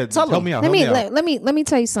 Yeah, tell tell them. me out. Let help me me out. let me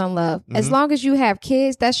tell you something, love. As Mhm. long as you have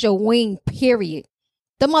kids, that's your wing, period.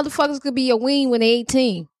 The motherfuckers could be your wing when they're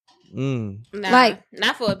 18. Nah, Like-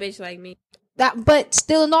 not for a bitch like me. But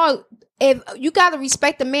still in all, if you gotta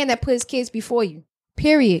respect the man that put his kids before you.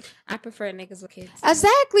 Period. I prefer niggas with kids.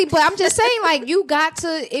 Exactly. But I'm just saying, like, you got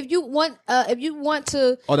to if you want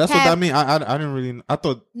to Oh, that's have, what that mean. I didn't really. I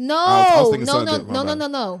thought. No, I was thinking no, something no, different, no, my no,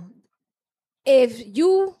 bad. no. If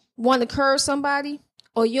you want to curve somebody,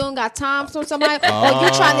 or you don't got time for somebody, or you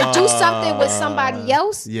trying to do something with somebody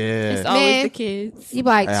else, Yeah. It's always Man. the kids. you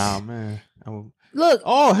like, Oh man. look,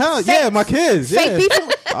 Oh hell Fake- yeah, my kids. fake Yeah. beefing.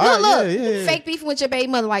 All right, look, yeah. fake beefing with your baby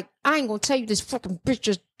mother. Like, I ain't gonna tell you this fucking bitch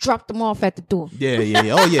just dropped them off at the door. Yeah.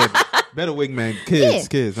 Oh yeah. Better wingman. Kids. Yeah.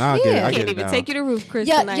 Kids. I get it. Yeah. I I get can't it even now. take you to roof, Chris,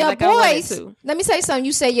 Your tonight your like I wanted boys. to. Let me say something.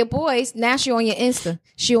 You say your boys. Now she on your Insta.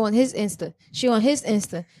 She on his Insta. She on his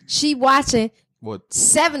Insta. She watching What?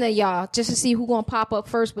 7 of y'all just to see who gonna pop up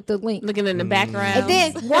first with the link. Looking in the background. And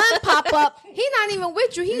then one pop up. He not even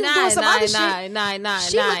with you. He doing some other shit.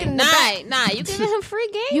 She looking in the back. You giving him free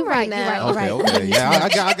game You right right, you now. right. Okay. Yeah.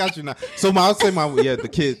 I got you now. So I would say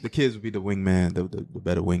the kids would be the wingman, the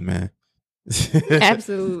better wingman.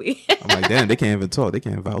 Absolutely. I'm like, damn, they can't even talk. They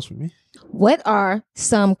can't vouch for me. What are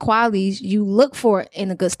some qualities you look for in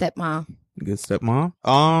a good stepmom? Good stepmom.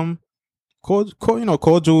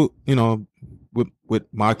 Cordial. With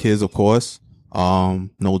my kids, of course.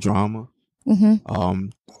 No drama. Mm-hmm.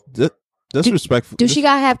 Disrespectful. Do she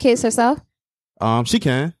gotta have kids herself? She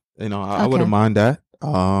can. I Okay. wouldn't mind that.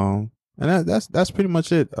 And that's pretty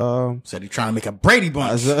much it. Said he trying to make a Brady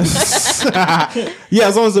Bunch. Yeah,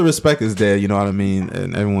 as long as the respect is there, you know what I mean,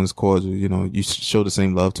 and everyone's cordial. You show the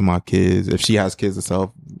same love to my kids. If she has kids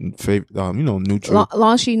herself, neutral.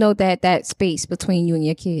 Long as you know that space between you and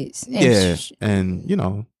your kids. And Yeah,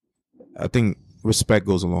 and I think respect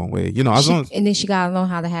goes a long way. As long as and then she gotta know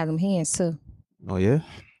how to have them hands too. oh yeah,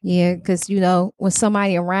 Yeah, because when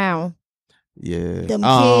somebody around yeah, them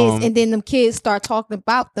kids, and then them kids start talking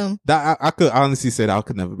about them. that I could honestly say that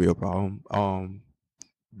could never be a problem.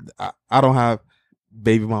 I don't have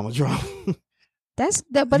baby mama drama. That's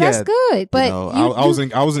Yeah, good. But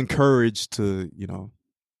I was encouraged to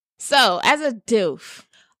So, as a doof,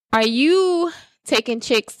 are you taking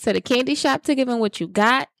chicks to the candy shop to give them what you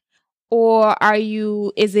got? Or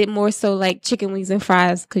is it more so like chicken wings and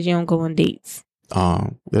fries because you don't go on dates? Yeah,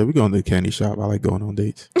 we go to the candy shop. I like going on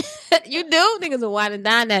dates. You do? Niggas will wine and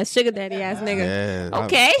dine that sugar daddy ass nigga. Yeah.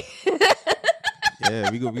 Okay.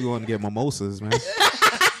 Yeah, we going to get mimosas, man.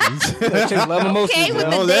 Chicks love mimosas. Okay, with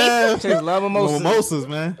yo. the day. Chicks love mimosas. Mimosas,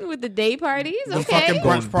 man. With the day parties? The Okay. fucking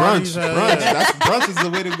brunch parties. Brunch is the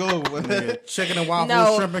way to go. Yeah, chicken and waffles,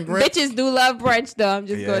 No, shrimp and grits. bitches do love brunch though. I'm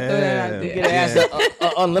just going to throw that out Yeah. Get there.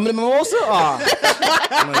 an ass unlimited mimosa?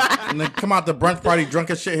 And then come out the brunch party drunk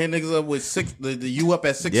as shit, hit niggas up with the you up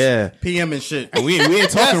at 6 Yeah. p.m. and shit. And we ain't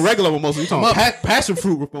talking regular mimosas. We talking passion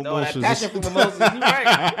fruit with No, that mimosas. passion fruit mimosas. You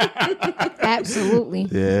right. absolutely.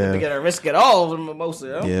 We Yeah. gotta risk it all with mimosa.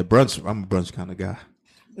 Yo. Yeah, brunch. I'm a brunch kind of guy.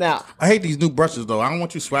 Now, I hate these new brushes though. I don't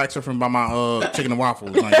want you swag surfing by my chicken and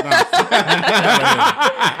waffles. Like, nah.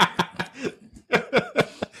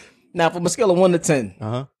 now, from a scale of 1 to 10,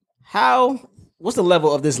 what's the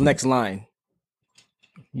level of this next line?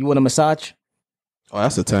 You want a massage? Oh,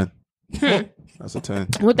 that's a 10. That's a 10.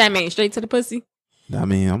 What that mean? Straight to the pussy? I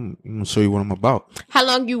mean, I'm gonna show you what I'm about. How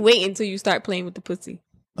long you wait until you start playing with the pussy?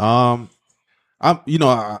 I'm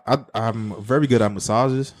very good at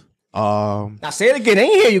massages. Now say it again. I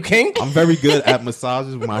ain't hear you, King. I'm very good at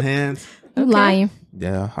massages with my hands. You lying.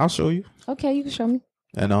 Yeah, I'll show you. Okay, you can show me.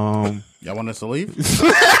 And Y'all want us to leave?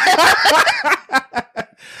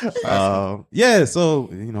 yeah. So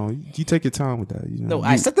you take your time with that. No,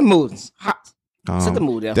 I set the mood. Hot. Set the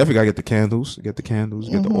mood. Yeah. Definitely gotta get the candles. Get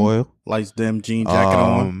the oil. Lights dim, jean jacket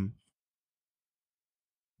on.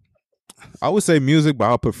 I would say music, but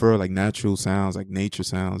I would prefer like natural sounds, like nature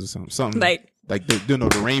sounds or something Like the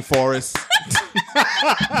rainforest.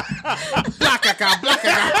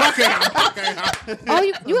 Oh,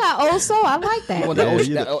 you got old soul. I like that. Well,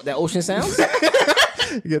 that ocean sounds. You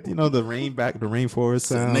get the rainforest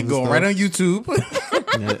sounds. They go right on YouTube.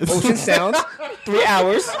 Ocean sounds. 3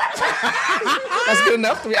 hours. That's good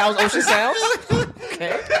enough. 3 hours ocean sounds.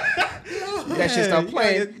 Okay. That shit start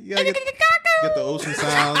playing. You gotta get the ocean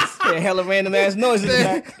sounds. Yeah, hella random ass noises.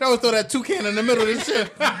 That was throw that toucan in the middle of this shit. In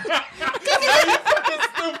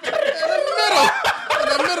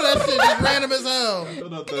the middle of that shit, just random as hell.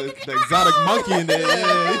 The exotic monkey in there.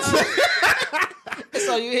 That's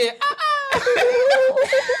all you hear.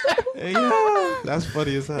 Yeah, that's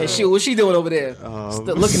funny as hell. Hey, shit, what's she doing over there?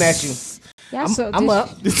 Still looking at you. I'm up.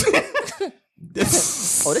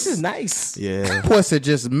 Oh, this is nice. Yeah, Pussy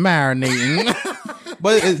just marinating.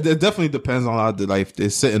 but it definitely depends on how if they're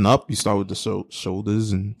sitting up. You start with the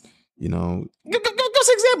shoulders, and Give us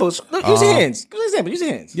examples. Look, use your hands. Give us an example. Use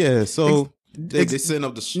your hands. Yeah, so they sitting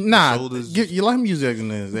up the shoulders. You let him use that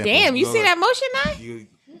example. damn, you see that motion now?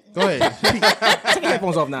 Go ahead. Take your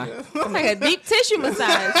headphones off now. It's like a deep tissue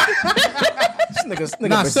massage. This nigga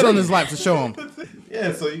Nah, sit on his lap to show him.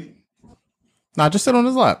 Yeah, so you. Nah, just sit on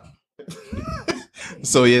his lap.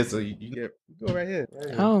 So you get go right here.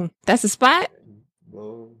 Oh, that's a spot?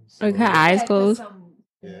 Like her eyes closed.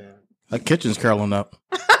 Yeah. The kitchen's curling up.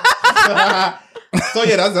 So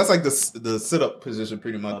yeah, that's like the sit up position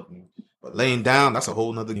pretty much. But laying down, that's a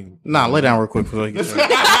whole nother game. Nah, lay down real quick before you get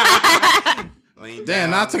started. Damn,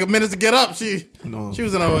 now it took a minute to get up. She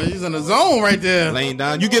was in a zone right there. Laying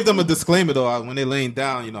down. You give them a disclaimer though when they're laying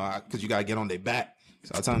down, because you gotta get on their back.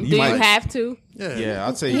 So I tell them, Do you have to? Yeah,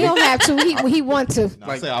 I'd say He don't have to. He want to.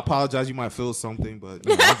 I say I apologize. You might feel something, but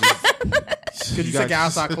Could you take your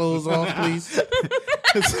outside clothes off, please?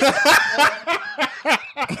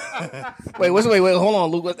 Wait, hold on,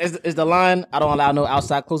 Luke. Is the line? I don't allow no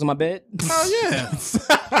outside clothes in my bed. Oh yeah, that's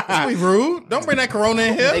be rude. Don't bring that corona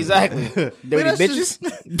in here. Exactly. Dirty bitches.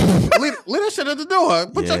 Leave that shit at the door.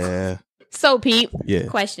 So, Pete, Yeah.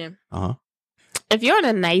 question. Uh-huh. If you're on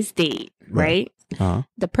a nice date, right? Uh-huh.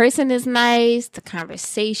 The person is nice, the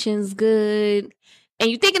conversation's good, and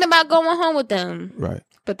you're thinking about going home with them. Right.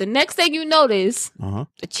 But the next thing you notice, Uh-huh.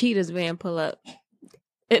 the cheetah's van pull up.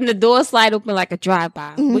 And the door slide open like a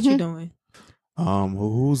drive-by. What you doing?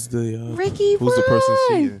 Who's the Ricky who's the person Run.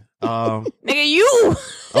 cheating? Nigga, you.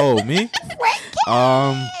 Oh, me?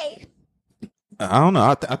 I don't know.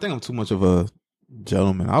 I think I'm too much of a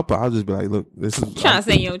gentleman. I'll just be like, look, this is Trying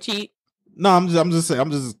to say you don't cheat. No, I'm just saying. I'm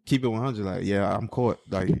just keeping 100. Like, yeah, I'm caught.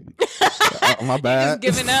 Like, my bad.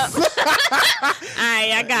 Just giving up. All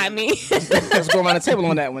right, I got me. Let's go around the table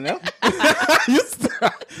on that one now.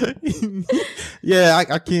 Yeah,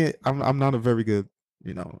 I can't. I'm not a very good.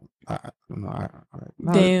 Damn.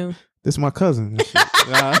 This is my cousin. And shit.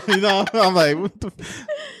 I'm like, what the?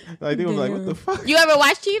 Like, they was like, what the fuck? You ever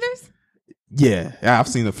watch Cheaters? Yeah, I've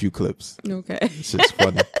seen a few clips. Okay. Shit's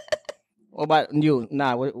funny. What about you?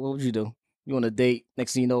 Nah, what would you do? You on a date?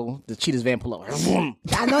 Next thing you know, the cheetah's van pull up. I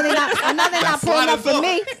know they're not pulling up for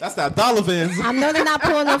me. That's that dollar van. I know they're not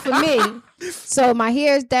pulling up for me. So my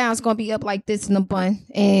hair is down. It's gonna be up like this in a bun,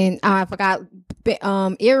 and I forgot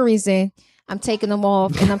earrings in. I'm taking them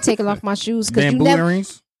off, and I'm taking off my shoes because Bamboo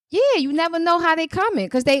earrings. Yeah, you never know how they coming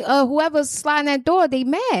because they whoever's sliding that door, they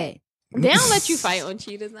mad. They don't let you fight on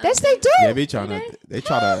Cheetahs. Yes, they do. Yeah, they try to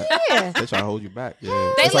hold you back. Yeah,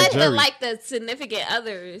 They it's let Jerry. the significant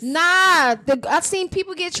others. Nah, I've seen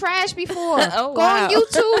people get trashed before. Oh, Go wow. on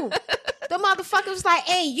YouTube. The motherfucker was like,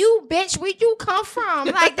 "Hey, you bitch, where you come from?"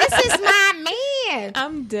 Like, this is my man.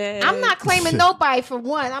 I'm dead. I'm not claiming nobody for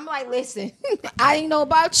one. I'm like, listen, I didn't know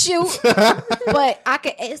about you, but I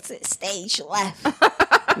can exit stage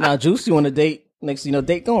left. Now, Juice, you on a date? Next, thing you know,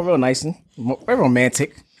 date going real nice and very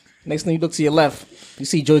romantic. Next thing you look to your left, you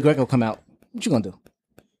see Joey Greco come out. What you gonna do?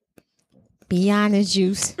 Be honest,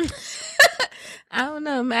 Juice. I don't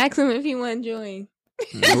know. Ask him if he want to join.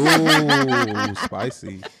 Ooh,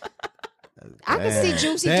 spicy. I can see Damn.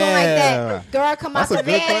 Juicy doing like that. Damn. Girl, come out That's a the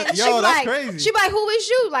good van. question. She Yo, be that's like, crazy. she be like, who is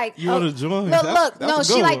you? Like, You oh, wanna join? Look, That's no, a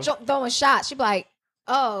she good like one. throwing shots. She be like,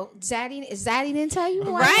 oh, Zaddy didn't tell you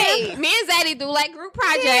who I Right. Me and Zaddy do like group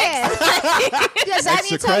projects. Yeah, Zaddy Extra didn't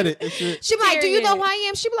tell you. credit. and shit. She be like, do you know Period. who I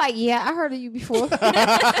am? She be like, yeah, I heard of you before.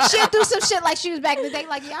 She'll do some shit like she was back in the day.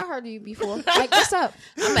 Like, yeah, I heard of you before. Like, what's up?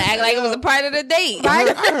 I'm gonna act like it was a part of the date. Right?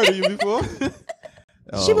 I heard of you before.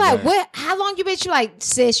 She Oh, be like, man. what? How long you been? She like,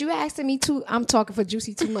 sis, you asking me too. I'm talking for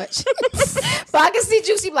Juicy too much. But I can see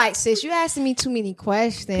Juicy be like, sis, you asking me too many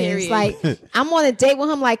questions. Period. Like, I'm on a date with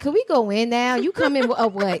him. Like, could we go in now? You coming or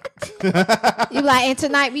what? You be like, and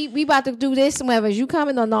tonight we about to do this and whatever. Is you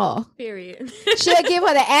coming or no? Period. She'll give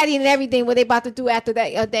her the addy and everything. What they about to do after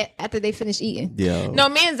that after they finish eating. Yo. No,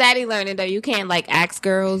 me and Zaddy learning though. You can't like ask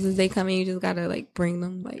girls as they come in. You just gotta like bring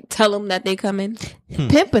them, like tell them that they coming.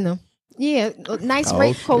 Pimping them. Yeah, nice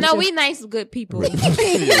rape culture. No, we nice good people. no,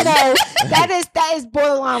 that is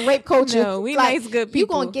borderline rape culture. No, we Like, nice good You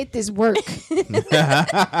people. gonna get this work.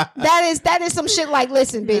 that is some shit like,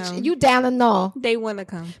 listen, bitch, No. you down and all. They wanna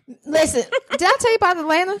come. Listen, did I tell you about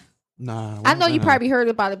Atlanta? Nah. I know you what's probably heard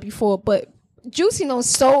about it before, but Juicy done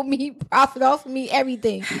sold me, profit off of me,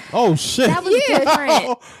 everything. that? Oh shit. That was Yeah.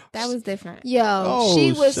 different. That was different. Yo, Oh,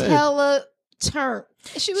 she was shit. hella turned.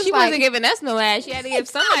 She was She like, wasn't giving us no ass. She had to give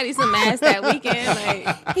somebody some ass that weekend.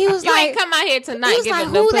 Like he was you like, ain't come out here he tonight was like,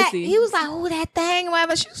 giving no who that? pussy. He was like, who that thing?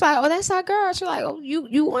 Whatever. She was like, oh, that's our girl. She was like, oh,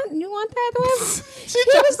 you want that? Whatever.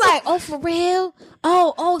 He was like, oh, for real?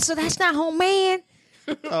 Oh, so that's not home man.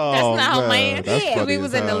 Oh, not how man. That's Yeah, funny we as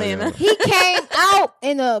was in hell, Atlanta. yo. He came out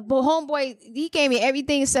and homeboy, he gave me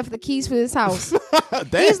everything except for the keys for his house.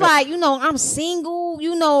 Damn. He's like, I'm single,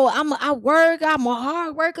 I work, I'm a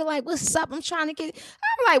hard worker. Like, what's up? I'm trying to get.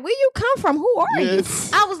 I'm like, where you come from? Who are you?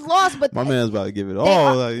 Yes. I was lost, but My man's about to give it they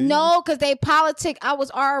all. are- Like, no, because they politic. I was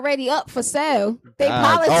already up for sale. They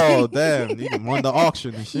God, politic. oh damn, he won the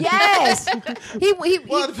auction and shit. Yes, he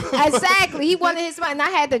What? exactly. He wanted his money. And I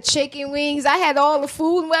had the chicken wings. I had all the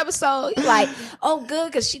food and whatever. So he's like, "Oh, good,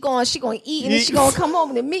 because she going eat and then she gonna come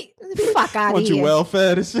home to me." Fuck out of Want here. you well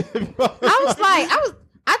fed and shit.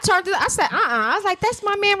 I turned to. I said, I was like, "That's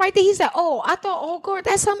my man right there." He said, "Oh, I thought, oh, God,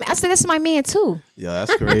 that's him." I said, "That's my man too." Yeah,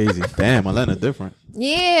 that's crazy. Damn, Atlanta different.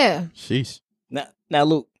 Yeah. Sheesh. Now,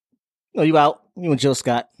 Luke, you out. You and Jill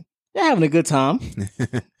Scott. They're having a good time.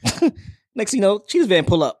 Next thing you know, cheese van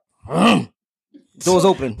pull up. Doors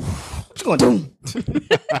open. What's going on?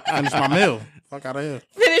 Finish my meal. Fuck out of here.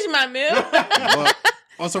 Finish my meal. But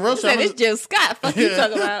on some real shit, Said I'm it's Jill Scott. Fuck you Yeah.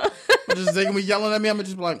 talking about? just they gonna be yelling at me. I'm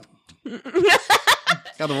just be like,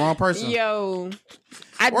 got the wrong person. Yo,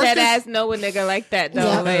 I Worst dead is- ass know a nigga like that though.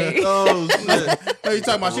 Yeah. Like, Oh shit. No, you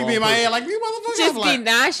talking about she be in my head like you motherfucker? just I'm be like,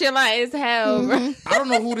 nonchalant as hell, bro. I don't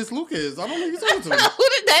know who this Luke is. I don't know who you talking to. Who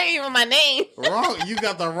did that even my name? Wrong. You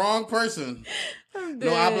got the wrong person. No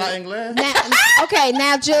dead. habla inglés.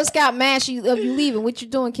 Now Jill Scott mad of you leaving. What you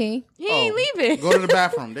doing, King? He ain't leaving. Go to the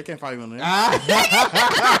bathroom. They can't find you in there. You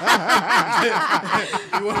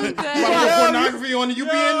want to put pornography on the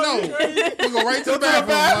UPN? No. We go right to the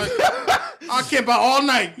bathroom. Like, I camp out all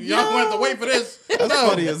night. Y'all gonna have to wait for this. That's No.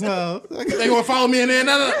 funny as hell. They gonna follow me in there?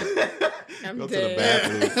 No. I'm Go to the dead.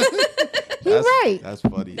 bathroom. He right. That's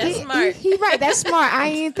funny. That's yo. smart. He right. That's smart. I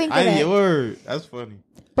ain't even think of I ain't that. get word. That's funny.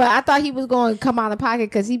 But I thought he was going to come out of pocket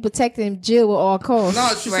because he protected Jill with all costs.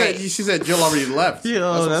 No, Right. she said Jill already left. Yo,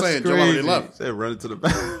 that's what I'm saying. Jill already left. Said run into the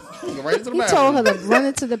bathroom. Go right to the He bathroom. told her to run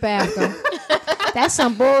into the bathroom. That's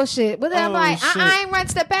some bullshit. But then I'm Oh, like, shit. I ain't run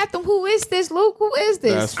to the bathroom. Who is this, Luke? Who is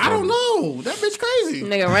this? That's I don't know. That bitch crazy.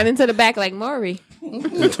 Nigga running to the back like Maury.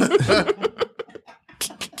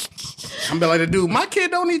 I'm be like the dude. My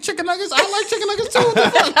kid don't eat chicken nuggets. I like chicken nuggets too. What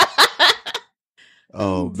the fuck?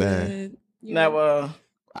 Oh man. Now,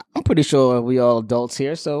 I'm pretty sure we all adults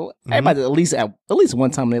here, so everybody at least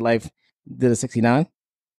one time in their life did a 69,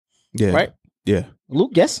 Yeah. right? Yeah.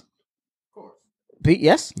 Luke, yes. Of course. Pete,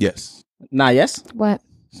 yes. Yes. Nah, yes. What?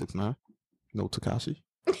 6'9". No Takashi.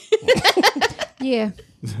 Yeah.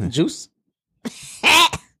 Juice.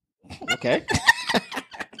 Okay.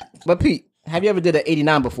 But Pete, have you ever did an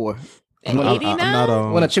 89 before? An I'm 89?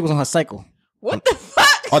 not When a chick was on her cycle? What the fuck?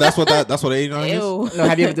 Oh, that's what 89 is. Ew. No,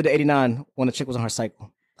 have you ever did the 89 when a chick was on her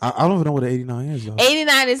cycle? I don't even know what the 89 is, yo.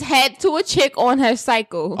 89 is head to a chick on her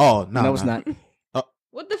cycle. Oh no, No, it's not.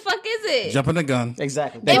 What the fuck is it? Jumping the gun.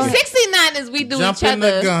 Exactly. And Thank 69 is we do each Jumping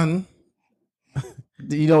other. the gun. you.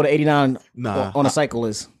 Do you know what an 89 Nah. on a cycle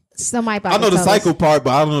is? Somebody about I know to the tell cycle us. part, but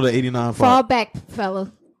I don't know the 89 Fall part. back,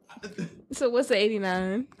 fella. So what's the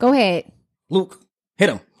 89? Go ahead. Luke, hit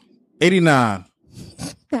him. 89.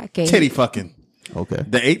 Okay. Titty fucking. Okay.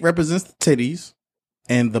 The 8 represents the titties,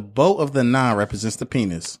 and the bow of the 9 represents the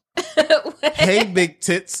penis. Hey, big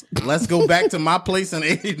tits, let's go back to my place in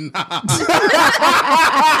 89.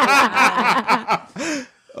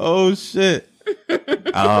 Oh shit.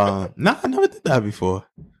 Nah, I never did that before.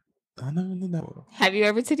 Have you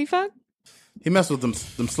ever titty fucked? He messed with them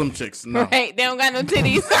slim chicks. No. Right, they don't got no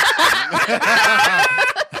titties.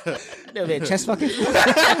 They had chest fucking.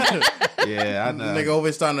 Yeah, I know. Nigga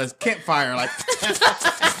over starting a campfire like.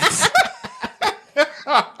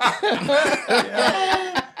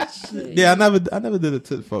 Yeah, I never did a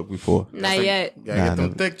tit fuck before. Not yet. Gotta get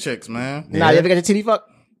them thick chicks, man. Nah, you ever got your titty fuck?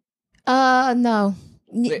 No.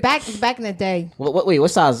 Back in the day. Wait,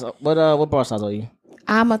 what size? What bra size are you?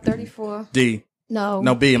 I'm a 34. D.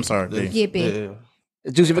 No, B. I'm sorry. B. Yeah, B. Yeah.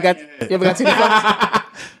 Juice, you ever got titty fuck?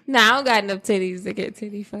 Nah, I don't got enough titties to get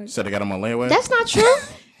titty fucked. Said I got them on layaway. That's not true.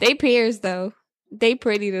 They peers though. They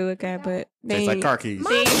pretty to look at, but they Tastes like car keys.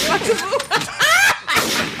 they ain't fuckable.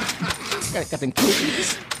 Got them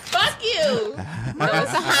cookies. Fuck you. No,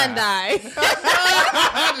 it's a Hyundai.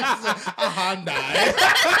 A Hyundai.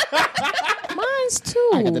 Mine's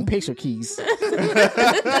too. I got them picture keys.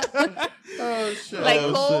 Oh shit. Like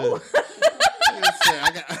cool.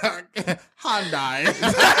 I got Hyundai.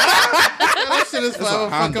 That shit is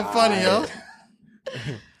fucking funny, yo.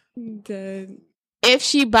 Dead. If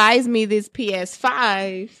she buys me this PS5,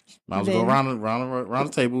 Might as well go around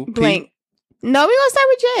the table. blank. Pete. No, we gonna start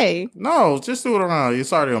with Jay. No, just do it around. You're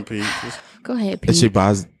sorry on Pete. Go ahead, If she Pete.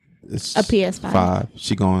 buys A PS5.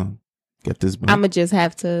 she gonna get this. I'ma just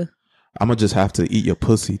have to. I'ma just have to eat your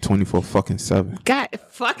pussy 24/7. God,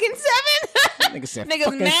 fucking 7. Nigga said Niggas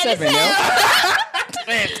fucking mad 7, as yo. hell.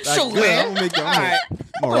 Man, Like, show yeah, man. I'm gonna make you.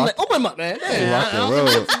 All right. Open them up, man. rock the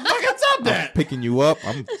road. Fucking top I'm that. picking you up.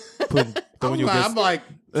 I'm throwing you I'm against. like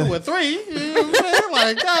 2 or 3. You know what I'm saying?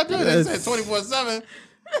 Like, God damn, they said 24/7.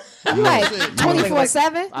 Like shit.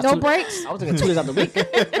 24/7, no breaks. I was thinking 2 days out the week.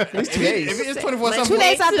 At least 2 days. If it's 24/7, 2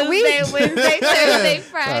 days out the week. Tuesday, Wednesday, Thursday,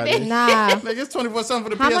 Friday. Nah. Nigga, it's 24/7 for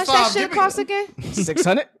the How PS5. much that shit Give me- cost again?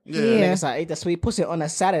 600. Yeah. Yeah. Nigga, I ate that sweet pussy on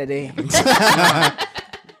that Saturday.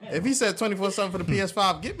 If he said 24/7 for the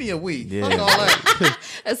PS5, give me a week. Yeah. Fuck all that.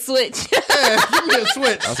 A switch. Yeah, give me a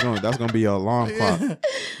switch. That's gonna be your alarm clock.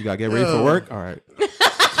 You gotta get ready for work. All right.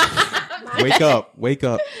 Wake up.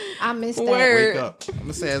 I missed that. Word. Wake up. I'm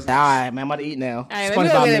gonna say All right, man. I'm about to eat now. right,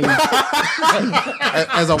 SpongeBob let me me.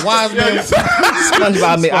 as a wise man.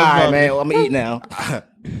 SpongeBob me. All right, man. I'm gonna eat now. All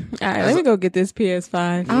right, let me go get this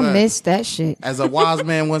PS5. I missed that shit. As a wise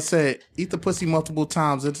man once said, eat the pussy multiple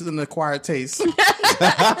times until an acquired taste. Shout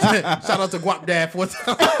out to Guap Dad for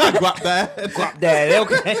Guap that. Guap Dad.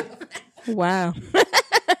 Okay. Wow.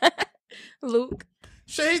 Luke.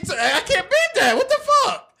 Shit, I can't beat that. What the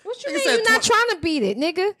fuck? What you Nigga mean said you not trying to beat it,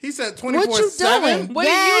 nigga? He said What you 24/7. doing? What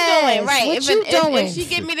Yes, are you doing? Right. what if, you if doing? she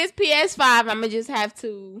give me this PS5, I'ma just have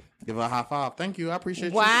to. Give her a high five. Thank you. I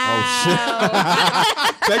appreciate Wow.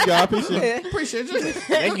 Thank you. I appreciate it. you. Appreciate you.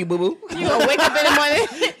 Thank you, boo boo. You gonna wake up in the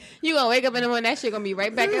morning. You gonna wake up in the morning. That shit gonna be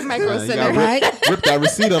right back at Micro You Center. gotta rip that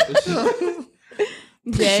receipt up and shit.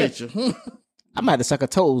 Dead. Appreciate you. I might have to suck her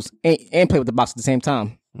toes and play with the box at the same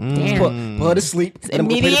time. Damn. Put her to sleep. Then I'm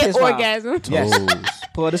gonna play the Immediate PS5. orgasm. Yes. Toes.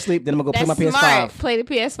 Put her to sleep. Then I'm gonna go That's play my PS5. smart. Play the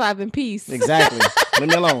PS5 in peace. Exactly. Leave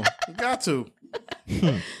me alone. You got to.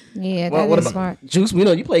 Yeah, Well, that what is about smart. Juice? We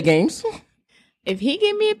know you play games. If he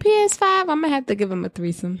give me a PS5, I'm gonna have to give him a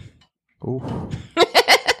threesome. Ooh.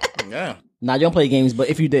 Yeah. Nah, you don't play games, but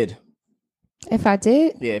if you did, If I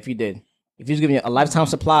did, yeah, if you did, if you was giving you a lifetime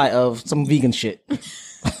supply of some vegan shit,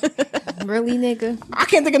 really, nigga. I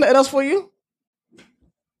can't think of nothing else for you.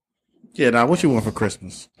 Yeah, now what you want for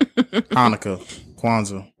Christmas? Hanukkah,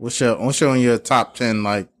 Kwanzaa. What's your in your top 10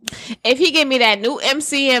 like? If he give me that new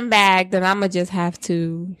MCM bag, then I'm gonna just have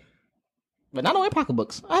to. But not only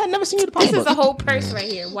pocketbooks. I had never seen you with a This pocketbook. is a whole purse right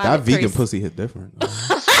here. Wow, That vegan pussy hit different.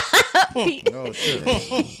 Oh shit.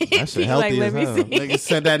 That shit healthy Like, as let me hell. see. Nigga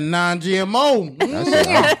said that non-GMO. That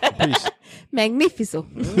shit, I'm pretty s- Magnifico.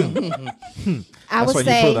 I That's would why you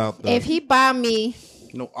say pulled out the- if he buy me,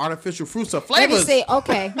 No artificial fruits or let me flavors. say,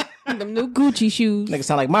 okay. Them new Gucci shoes. Nigga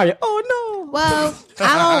sound like Mario. Oh no. Well,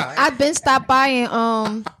 I've been stopped buying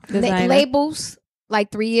Designer. labels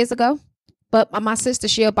like 3 years ago, but my sister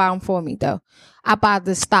she'll buy them for me though. I buy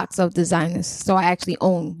the stocks of designers, so I actually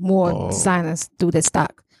own more designers through the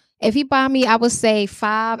stock. If he buy me, I would say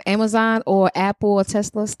 5 Amazon or Apple or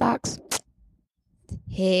Tesla stocks.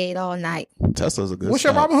 Head all night. Tesla's a good What's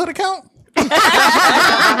your stock. Robinhood account?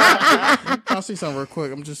 I'll see something real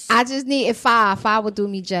quick. I'm just. I just need 5. 5 would do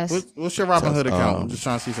me just. What's your Robinhood account? I'm just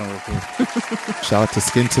trying to see something real quick. Shout out to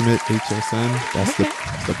Skintimate HSN. That's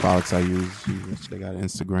the products I use. They got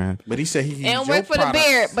Instagram. But he said he It don't work for the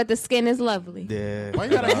beard, but the skin is lovely. Yeah. Why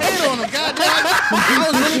you gotta hate on him? Goddamn! I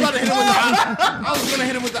was really about to hit him with the. I was gonna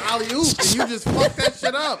hit him with the alley oop, and you just fucked that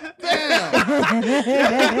shit up.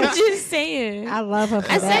 Damn! Just saying. I love her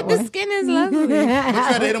for I that said the one. skin is lovely. You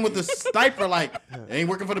tried to hit him with the sniper, like it ain't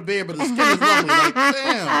working for the beard, but the skin is lovely. Like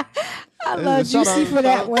damn! I love Shout Juicy out- for shout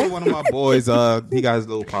that out to one. One of my boys, he got his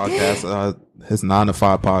little podcast, his 9 to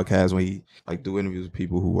 5 podcast, where he like do interviews with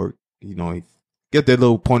people who work. You know, he get their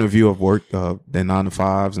little point of view of work, their 9 to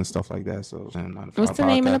 5s and stuff like that. So, 9 to 5 What's the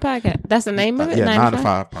name of the podcast? That's the name of it? Yeah, 9 to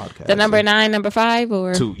 5? 5 podcast. The number 9, number 5,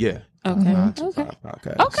 or 2, yeah. Okay. 9 to Okay. 5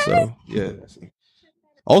 podcast. Okay. So, yeah. That's it.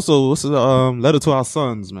 Also, what's the letter to our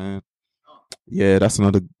sons, man? Yeah, that's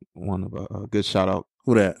another one of a good shout out.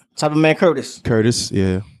 Who that? Type of man Curtis. Curtis,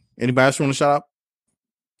 yeah. Anybody else want to shout out?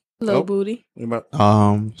 Little Nope. booty. Anybody?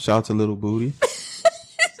 Shout out to Little Booty.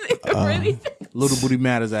 Really? Little booty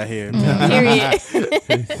matters out here. Period.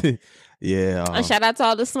 Yeah. And shout out to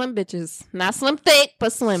all the slim bitches. Not slim thick,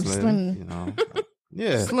 but slim. Slim. You know.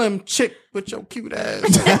 Yeah. Slim chick with your cute ass.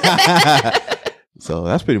 So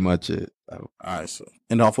that's pretty much it. All right, so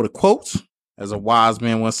end off with a quote. As a wise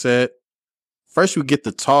man once said, first we get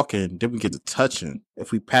to talking, then we get to touching.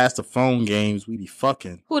 If we pass the phone games, we be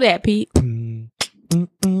fucking. Who that, Pete?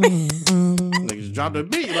 Niggas drop the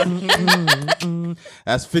beat. Like,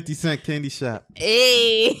 That's 50 Cent Candy Shop.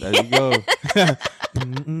 Hey. There you go.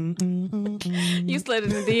 You slid in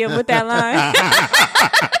the DM with that line.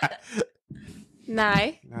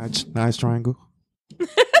 Nice triangle.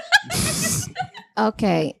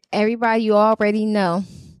 Okay, everybody, you already know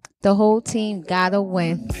the whole team gotta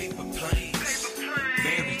win.